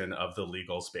evolution of the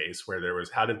legal space, where there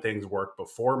was how did things work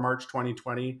before March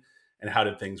 2020 and how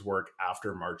did things work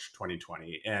after March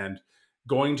 2020. And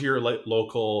going to your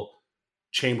local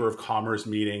chamber of commerce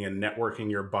meeting and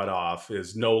networking your butt off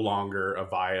is no longer a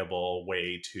viable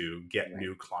way to get Right.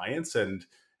 new clients, and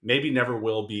maybe never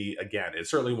will be again. It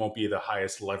certainly won't be the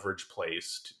highest leverage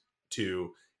place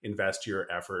to invest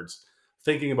your efforts.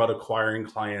 Thinking about acquiring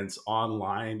clients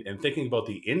online and thinking about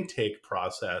the intake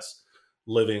process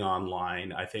living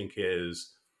online, I think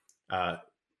is uh,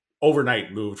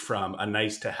 overnight moved from a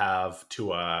nice to have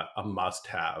to a must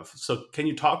have. So, can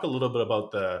you talk a little bit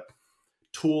about the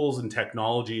tools and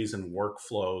technologies and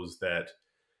workflows that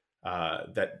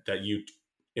you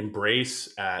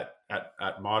embrace at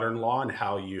Modern Law, and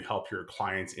how you help your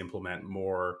clients implement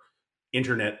more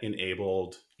internet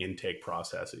enabled intake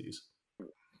processes?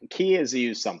 Key is to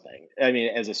use something. I mean,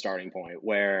 as a starting point,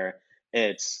 where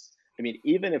it's. I mean,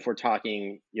 even if we're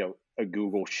talking, a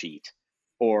Google Sheet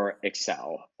or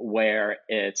Excel, where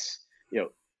it's,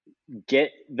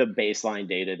 get the baseline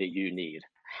data that you need.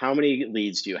 How many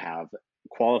leads do you have?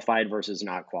 Qualified versus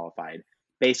not qualified,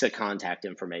 basic contact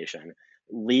information,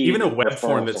 Even lead a web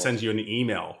form referral that sends sources. you an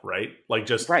email, right? Like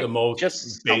just the Right. most Just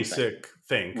something. basic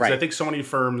thing. Because I Right. think so many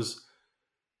firms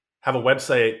have a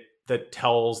website that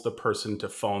tells the person to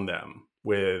phone them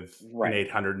with an Right.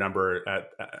 800 number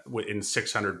in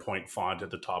 600 point font at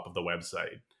the top of the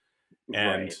website.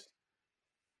 And Right.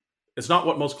 it's not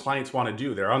what most clients want to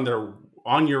do. They're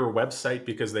on your website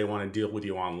because they want to deal with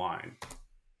you online.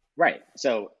 Right.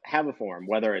 So have a form,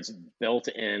 whether it's built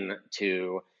in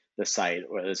to the site,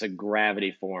 whether it's a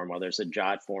Gravity form, whether it's a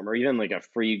Jot form, or even like a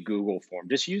free Google form.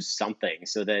 Just use something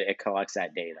so that it collects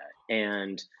that data.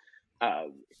 And uh,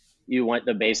 you want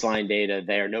the baseline data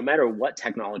there, no matter what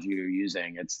technology you're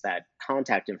using. It's that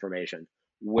contact information.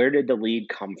 Where did the lead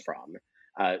come from?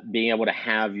 Being able to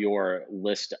have your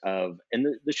list of, and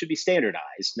this should be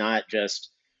standardized, not just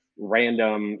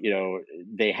random.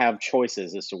 They have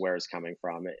choices as to where it's coming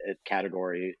from,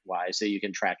 category wise, so you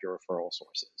can track your referral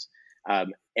sources.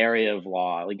 Area of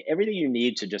law, like everything you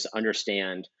need to just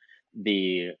understand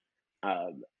the uh,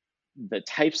 the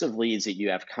types of leads that you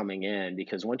have coming in,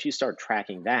 because once you start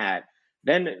tracking that,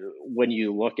 then when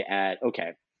you look at,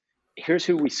 okay, here's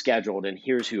who we scheduled and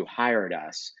here's who hired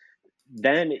us,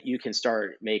 then you can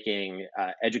start making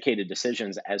educated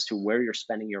decisions as to where you're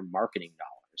spending your marketing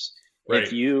dollars.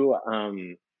 If Right. you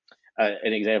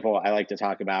an example I like to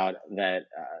talk about that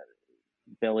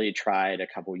Billy tried a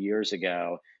couple years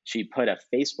ago, she put a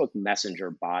Facebook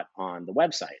Messenger bot on the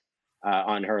website,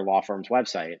 on her law firm's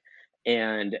website,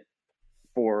 and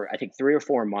for I think 3 or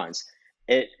 4 months,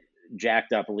 it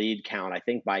jacked up lead count, I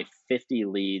think by 50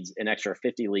 leads, an extra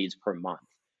 50 leads per month.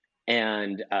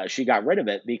 And she got rid of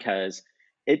it because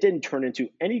it didn't turn into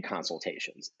any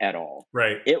consultations at all.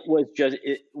 Right. It was just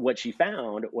what she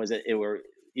found was that it were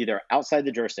either outside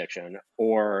the jurisdiction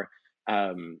or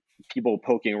um, people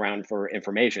poking around for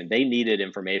information. They needed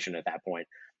information at that point.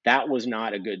 That was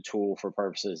not a good tool for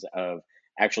purposes of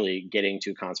actually getting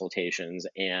to consultations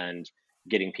and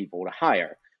getting people to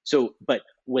hire. So, but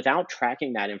without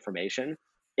tracking that information,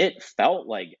 it felt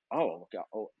like, oh, God,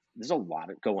 there's a lot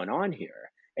going on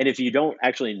here. And if you don't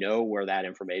actually know where that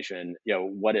information,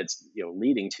 what it's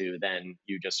leading to, then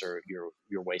you just are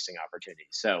you're wasting opportunities.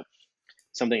 So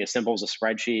something as simple as a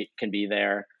spreadsheet can be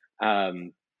there.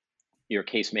 Um, your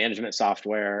case management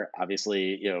software,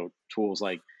 obviously, tools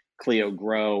like Clio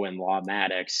Grow and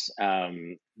Lawmatics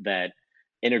that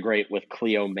integrate with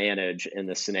Clio Manage in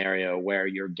the scenario where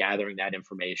you're gathering that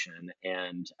information.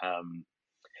 And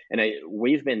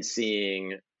we've been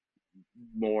seeing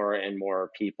more and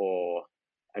more people,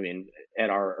 I mean, at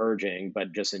our urging,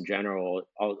 but just in general,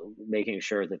 making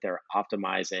sure that they're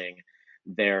optimizing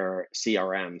their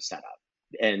CRM setup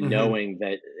and Hmm. knowing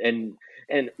that,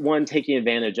 and one, taking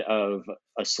advantage of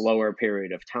a slower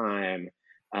period of time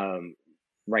um,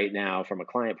 right now from a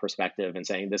client perspective, and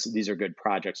saying these are good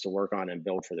projects to work on and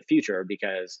build for the future,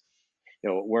 because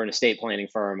we're an estate planning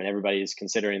firm and everybody's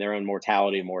considering their own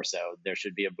mortality more so. There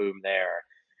should be a boom there.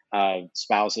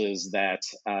 Spouses that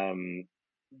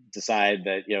decide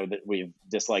that that we've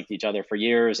disliked each other for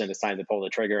years and it's time to pull the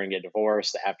trigger and get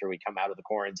divorced after we come out of the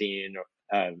quarantine.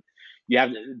 You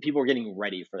have people are getting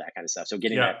ready for that kind of stuff, so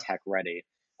getting Yeah. that tech ready.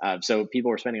 So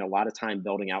people are spending a lot of time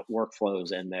building out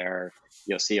workflows in their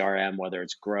CRM, whether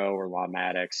it's Grow or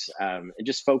Lawmatics, and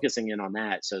just focusing in on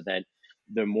that so that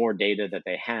the more data that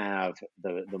they have,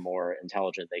 the more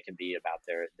intelligent they can be about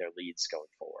their leads going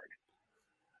forward.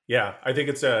 Yeah, I think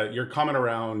it's your comment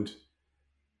around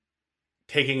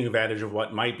taking advantage of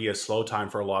what might be a slow time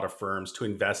for a lot of firms to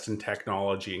invest in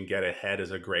technology and get ahead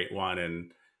is a great one.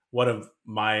 And one of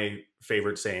my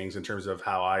favorite sayings in terms of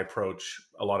how I approach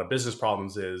a lot of business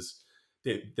problems is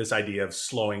this idea of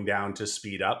slowing down to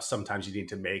speed up. Sometimes you need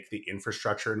to make the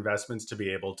infrastructure investments to be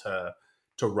able to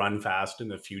run fast in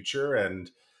the future.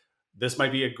 And this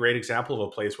might be a great example of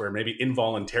a place where maybe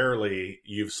involuntarily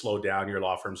you've slowed down, your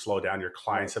law firm slowed down, your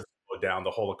clients have slowed down,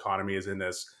 the whole economy is in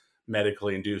this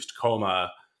medically induced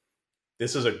coma.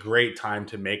 This is a great time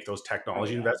to make those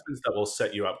technology investments that will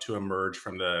set you up to emerge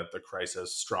from the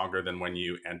crisis stronger than when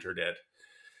you entered it.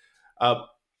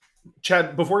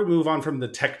 Chad, before we move on from the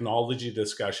technology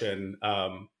discussion,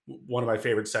 one of my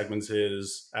favorite segments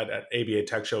is at ABA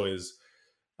Tech Show is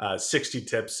 60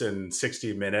 tips in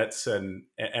 60 minutes, and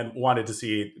wanted to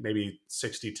see maybe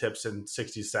 60 tips in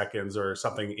 60 seconds or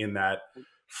something in that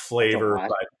flavor.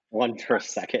 But one per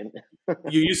second.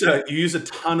 you use a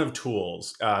ton of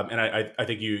tools, and I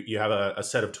think you have a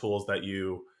set of tools that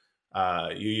you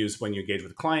use when you engage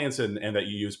with clients and that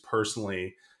you use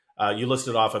personally. You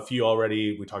listed off a few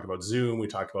already. We talked about Zoom, we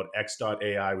talked about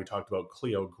X.AI, we talked about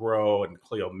Clio Grow and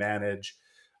Clio Manage.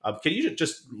 Can you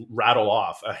just rattle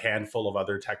off a handful of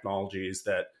other technologies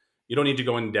that you don't need to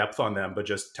go in depth on them, but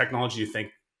just technology you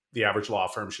think the average law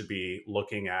firm should be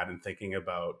looking at and thinking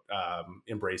about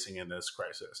embracing in this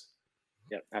crisis?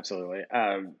 Yeah, absolutely.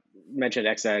 Mentioned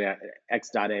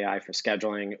X.AI for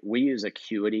scheduling. We use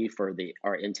Acuity for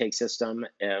our intake system.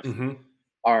 If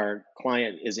our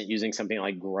client isn't using something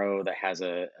like Grow that has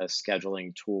a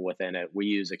scheduling tool within it, we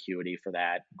use Acuity for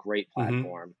that. Great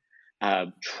platform.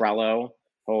 Trello.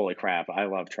 Holy crap, I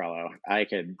love Trello. I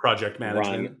could project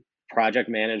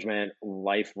management,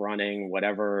 life running,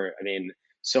 whatever. I mean,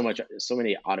 so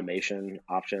many automation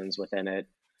options within it.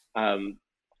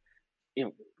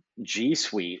 G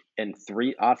Suite and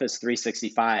Office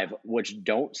 365, which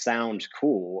don't sound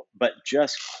cool, but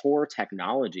just core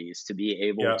technologies to be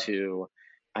able to.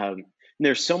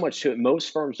 There's so much to it.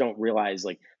 Most firms don't realize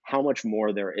like how much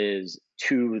more there is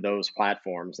to those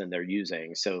platforms than they're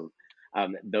using. So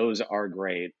those are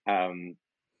great. Trying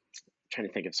to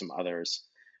think of some others.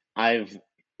 I've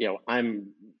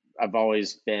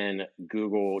always been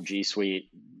Google G Suite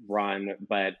run,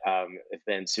 but I've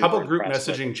been super. How about group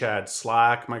messaging, Chad?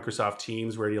 Slack, Microsoft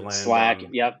Teams, where do you land? Slack,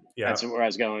 yep. That's where I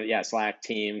was going. Yeah, Slack,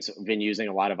 Teams. I've been using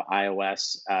a lot of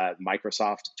iOS,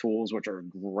 Microsoft tools, which are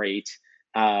great.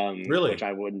 Really? Which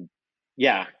I wouldn't.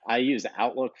 Yeah, I use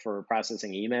Outlook for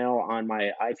processing email on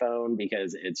my iPhone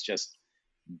because it's just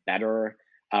better.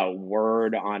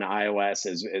 Word on iOS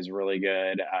is really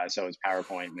good. So is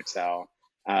PowerPoint and Excel.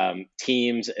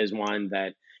 Teams is one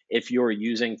that if you're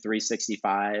using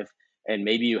 365 and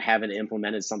maybe you haven't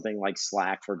implemented something like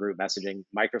Slack for group messaging,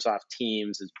 Microsoft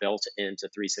Teams is built into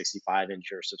 365 into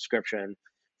your subscription.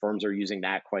 Firms are using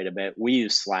that quite a bit. We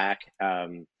use Slack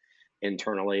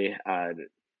internally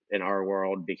in our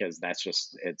world because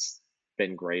it's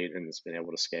been great and it's been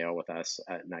able to scale with us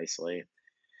nicely.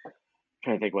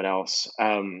 Trying to think what else.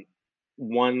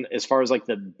 One, as far as like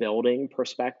the building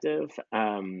perspective,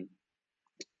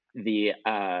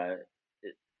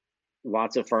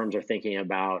 lots of firms are thinking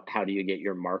about how do you get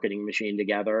your marketing machine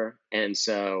together. And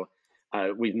so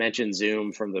we've mentioned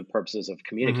Zoom from the purposes of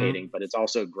communicating, but it's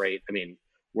also great. I mean,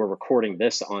 we're recording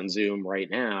this on Zoom right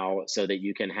now so that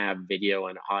you can have video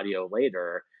and audio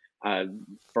later.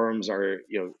 Firms are,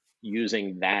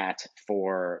 using that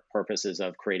for purposes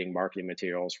of creating marketing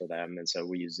materials for them. And so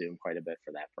we use Zoom quite a bit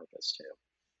for that purpose too.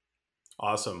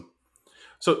 Awesome.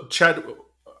 So Chad,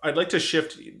 I'd like to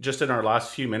shift just in our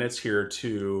last few minutes here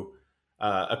to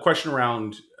a question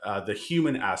around the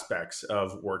human aspects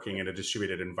of working in a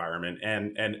distributed environment.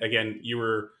 And again, you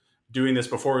were doing this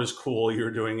before it was cool. You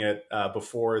were doing it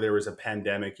before there was a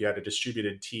pandemic. You had a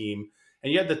distributed team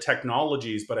and you had the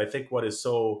technologies. But I think what is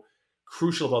so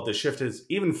crucial about this shift is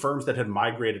even firms that had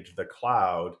migrated to the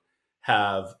cloud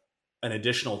have an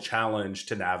additional challenge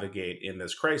to navigate in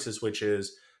this crisis, which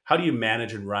is how do you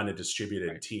manage and run a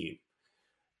distributed team?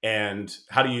 And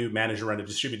how do you manage and run a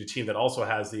distributed team that also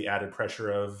has the added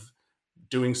pressure of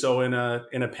doing so in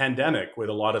a pandemic with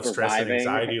a lot of stress and Surviving.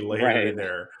 anxiety layered in Right.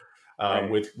 there, Right.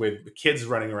 with kids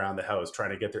running around the house trying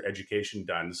to get their education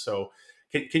done. So,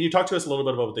 can you talk to us a little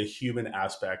bit about the human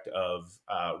aspect of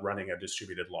running a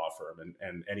distributed law firm,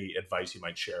 and any advice you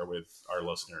might share with our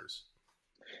listeners?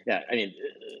 Yeah, I mean,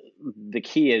 the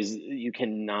key is you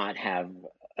cannot have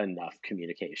enough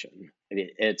communication. I mean,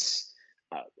 it's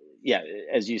uh, yeah,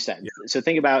 as you said. Yeah. So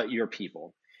think about your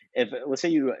people. If let's say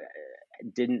you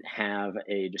didn't have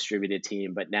a distributed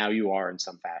team, but now you are in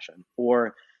some fashion,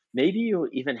 or maybe you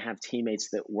even have teammates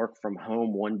that work from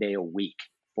home 1 day a week,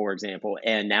 for example,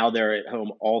 and now they're at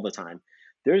home all the time.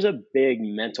 There's a big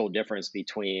mental difference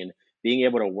between being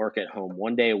able to work at home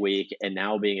 1 day a week and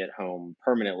now being at home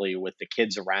permanently with the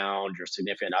kids around, your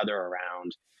significant other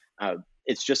around.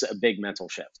 It's just a big mental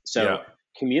shift. So Yeah.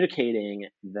 communicating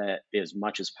that as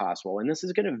much as possible, and this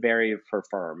is going to vary per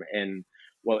firm. And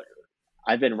what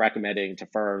I've been recommending to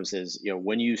firms is,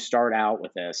 when you start out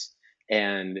with this,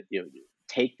 and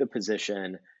take the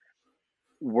position,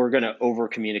 we're going to over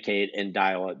communicate and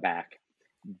dial it back.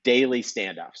 Daily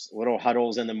stand-ups, little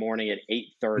huddles in the morning at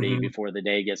 8:30 Hmm. before the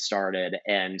day gets started,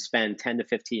 and spend 10 to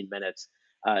 15 minutes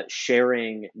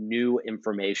sharing new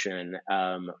information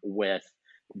with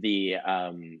the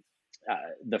um,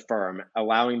 the firm,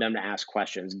 allowing them to ask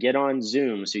questions. Get on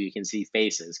Zoom so you can see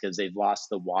faces, because they've lost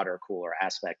the water cooler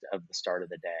aspect of the start of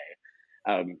the day.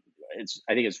 I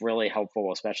think it's really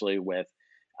helpful, especially with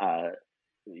uh,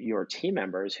 your team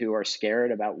members who are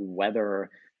scared about whether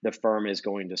the firm is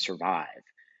going to survive.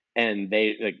 And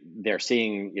they're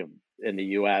seeing, in the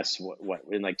US, what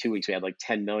in like 2 weeks we had like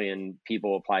 10 million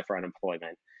people apply for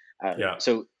unemployment. Yeah.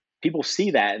 So people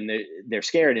see that, and they're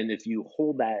scared. And if you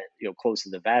hold that, close to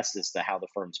the vest as to how the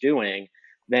firm's doing,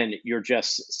 then you're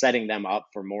just setting them up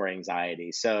for more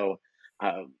anxiety. So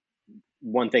uh,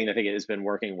 one thing I think has been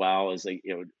working well is, like,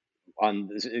 on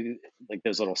this, like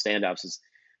those little stand-ups, is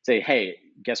say, hey,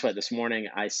 guess what, this morning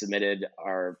I submitted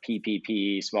our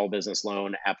PPP small business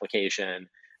loan application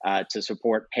to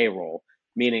support payroll,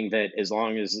 meaning that as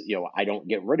long as I don't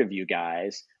get rid of you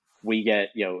guys, we get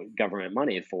government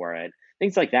money for it,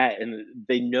 things like that. And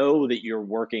they know that you're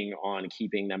working on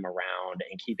keeping them around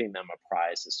and keeping them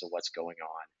apprised as to what's going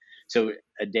on. So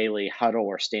a daily huddle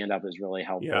or stand up is really Yeah.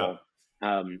 helpful.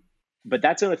 um, but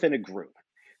that's within a group.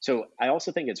 So I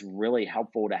also think it's really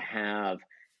helpful to have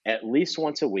at least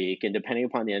once a week, and depending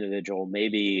upon the individual,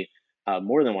 maybe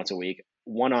more than once a week,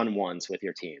 one-on-ones with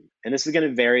your team. And this is going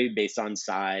to vary based on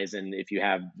size and if you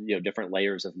have different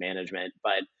layers of management.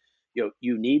 But you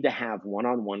need to have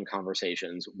one-on-one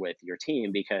conversations with your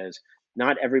team, because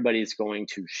not everybody's going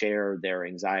to share their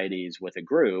anxieties with a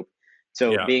group.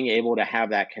 So Yeah. being able to have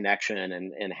that connection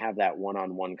and have that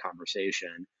one-on-one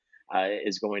conversation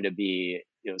is going to be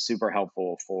super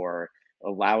helpful for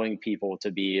allowing people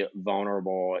to be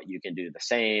vulnerable. You can do the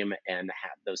same and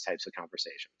have those types of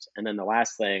conversations. And then the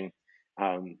last thing,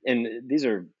 and these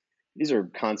are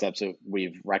concepts that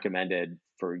we've recommended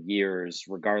for years,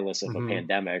 regardless of a Hmm.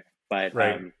 pandemic, but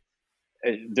Right.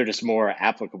 they're just more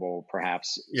applicable,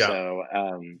 perhaps. Yeah. So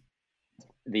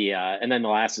and then the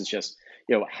last is just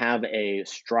have a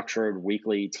structured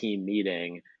weekly team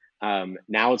meeting.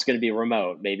 Now it's going to be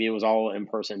remote. Maybe it was all in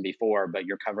person before, but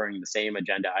you're covering the same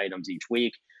agenda items each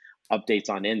week: updates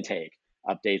on intake,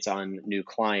 updates on new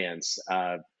clients,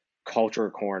 culture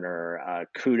corner,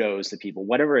 kudos to people,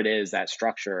 whatever it is, that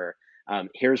structure.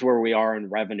 Here's where we are in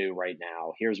revenue right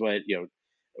now. Here's what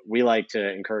we like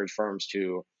to encourage firms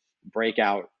to break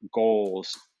out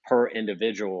goals per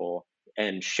individual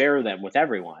and share them with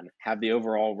everyone. Have the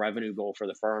overall revenue goal for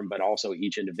the firm, but also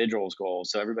each individual's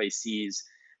goals, so everybody sees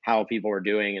how people are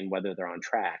doing and whether they're on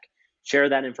track. Share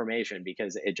that information,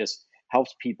 because it just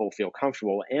helps people feel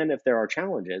comfortable. And if there are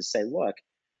challenges, say, look,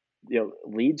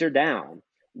 leads are down.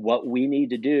 What we need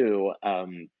to do.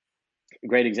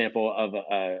 Great example of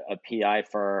a PI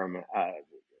firm.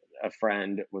 A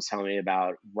friend was telling me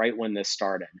about right when this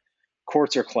started.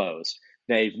 Courts are closed.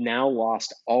 They've now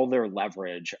lost all their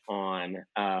leverage on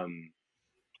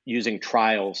using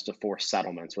trials to force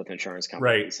settlements with insurance Right.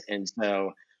 companies. And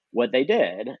so what they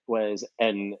did was,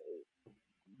 and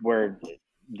where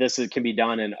can be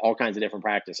done in all kinds of different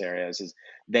practice areas, is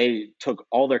they took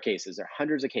all their cases, there are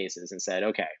hundreds of cases, and said,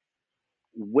 okay,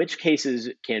 which cases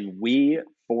can we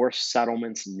force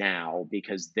settlements now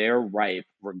because they're ripe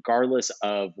regardless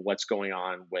of what's going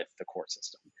on with the court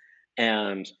system.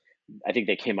 And I think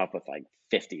they came up with like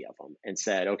 50 of them and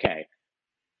said, okay,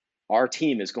 our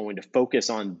team is going to focus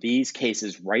on these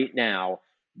cases right now,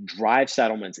 drive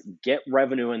settlements, get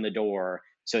revenue in the door,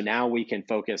 so now we can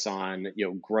focus on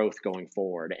growth going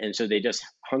forward. And so they just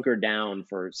hunkered down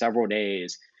for several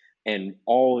days, and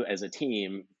all as a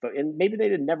team, and maybe they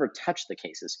had never touched the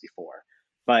cases before,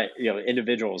 but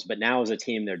individuals, but now as a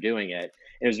team they're doing it. And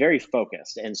it was very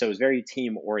focused, and so it was very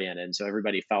team oriented, and so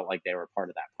everybody felt like they were part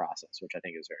of that process, which I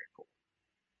think is very cool.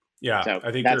 Yeah, So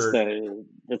I think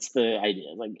that's the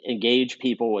idea. Like, engage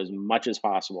people as much as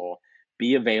possible.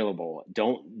 Be available.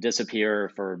 Don't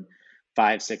disappear for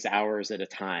 5-6 hours at a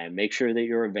time. Make sure that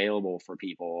you're available for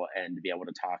people and to be able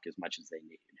to talk as much as they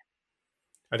need.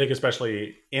 I think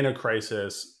especially in a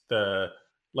crisis,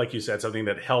 like you said, something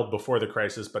that held before the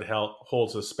crisis but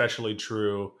holds especially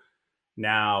true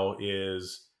now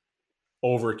is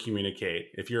over communicate.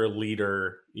 If you're a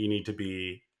leader, you need to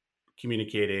be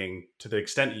communicating to the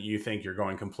extent that you think you're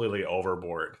going completely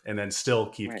overboard, and then still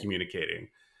keep communicating.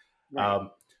 Right.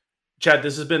 Chad,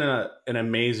 this has been an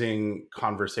amazing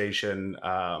conversation.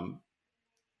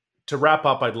 To wrap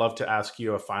up, I'd love to ask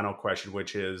you a final question,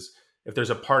 which is, if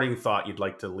there's a parting thought you'd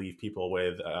like to leave people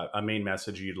with, a main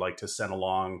message you'd like to send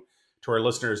along to our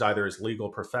listeners, either as legal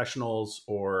professionals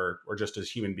or just as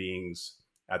human beings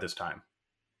at this time.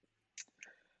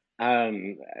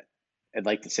 I'd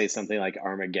like to say something like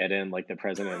Armageddon, like the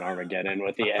president in Armageddon,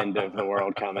 with the end of the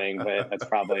world coming, but that's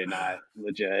probably not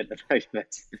legit.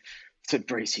 Let's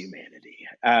embrace humanity.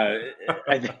 I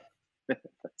think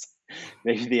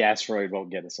maybe the asteroid won't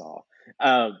get us all.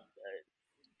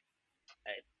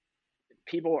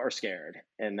 People are scared,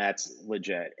 and that's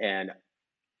legit. And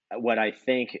what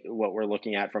we're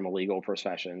looking at from a legal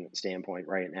profession standpoint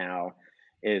right now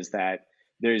is that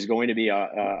there's going to be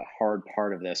a hard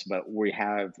part of this, but we're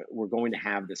going to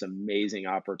have this amazing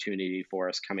opportunity for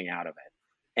us coming out of it.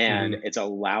 And it's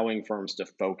allowing firms to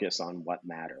focus on what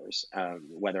matters,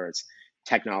 whether it's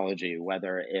technology,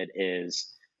 whether it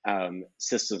is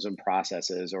systems and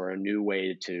processes, or a new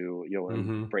way to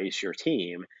embrace your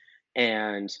team.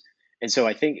 And so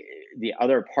I think the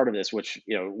other part of this, which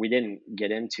we didn't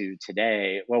get into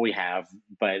today, well, we have,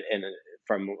 but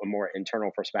from a more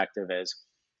internal perspective, is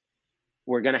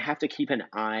we're going to have to keep an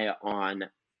eye on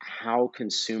how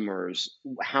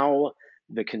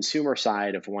the consumer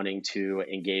side of wanting to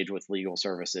engage with legal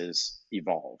services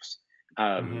evolves.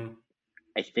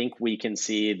 I think we can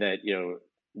see that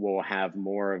we'll have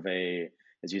more of a,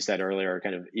 as you said earlier,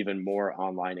 kind of even more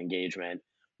online engagement,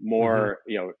 more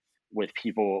with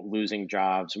people losing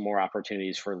jobs, more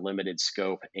opportunities for limited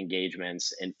scope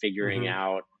engagements, and figuring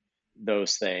out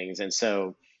those things. And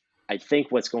so I think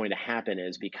what's going to happen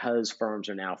is, because firms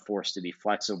are now forced to be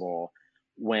flexible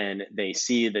when they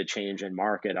see the change in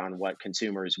market on what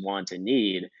consumers want and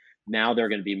need, now they're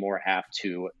going to be more apt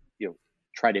to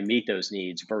try to meet those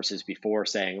needs, versus before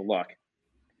saying, look,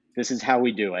 this is how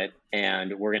we do it,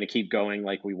 and we're going to keep going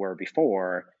like we were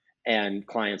before, and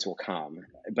clients will come.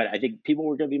 But I think people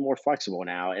are going to be more flexible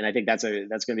now, and I think that's going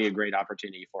to be a great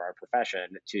opportunity for our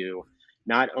profession to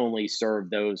not only serve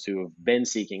those who have been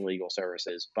seeking legal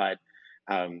services, but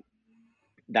the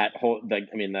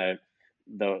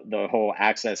whole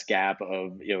access gap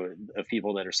of of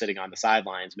people that are sitting on the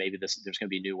sidelines. Maybe there's going to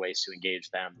be new ways to engage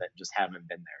them that just haven't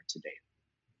been there to date.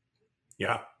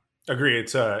 Yeah, agree.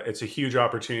 It's a huge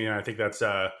opportunity, and I think that's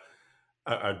a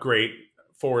great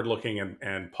forward-looking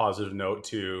and positive note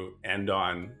to end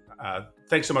on.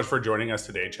 Thanks so much for joining us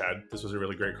today, Chad. This was a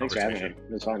really great conversation. Thanks for having me.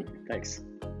 It was fun. Thanks.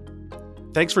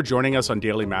 Thanks for joining us on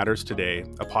Daily Matters today,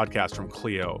 a podcast from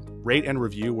Clio. Rate and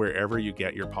review wherever you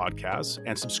get your podcasts,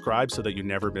 and subscribe so that you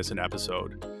never miss an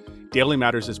episode. Daily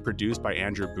Matters is produced by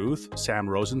Andrew Booth, Sam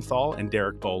Rosenthal, and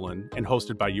Derek Boland, and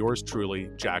hosted by yours truly,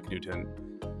 Jack Newton.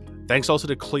 Thanks also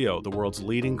to Clio, the world's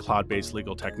leading cloud-based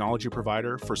legal technology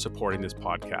provider, for supporting this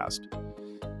podcast.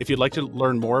 If you'd like to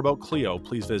learn more about Clio,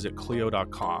 please visit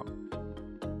clio.com.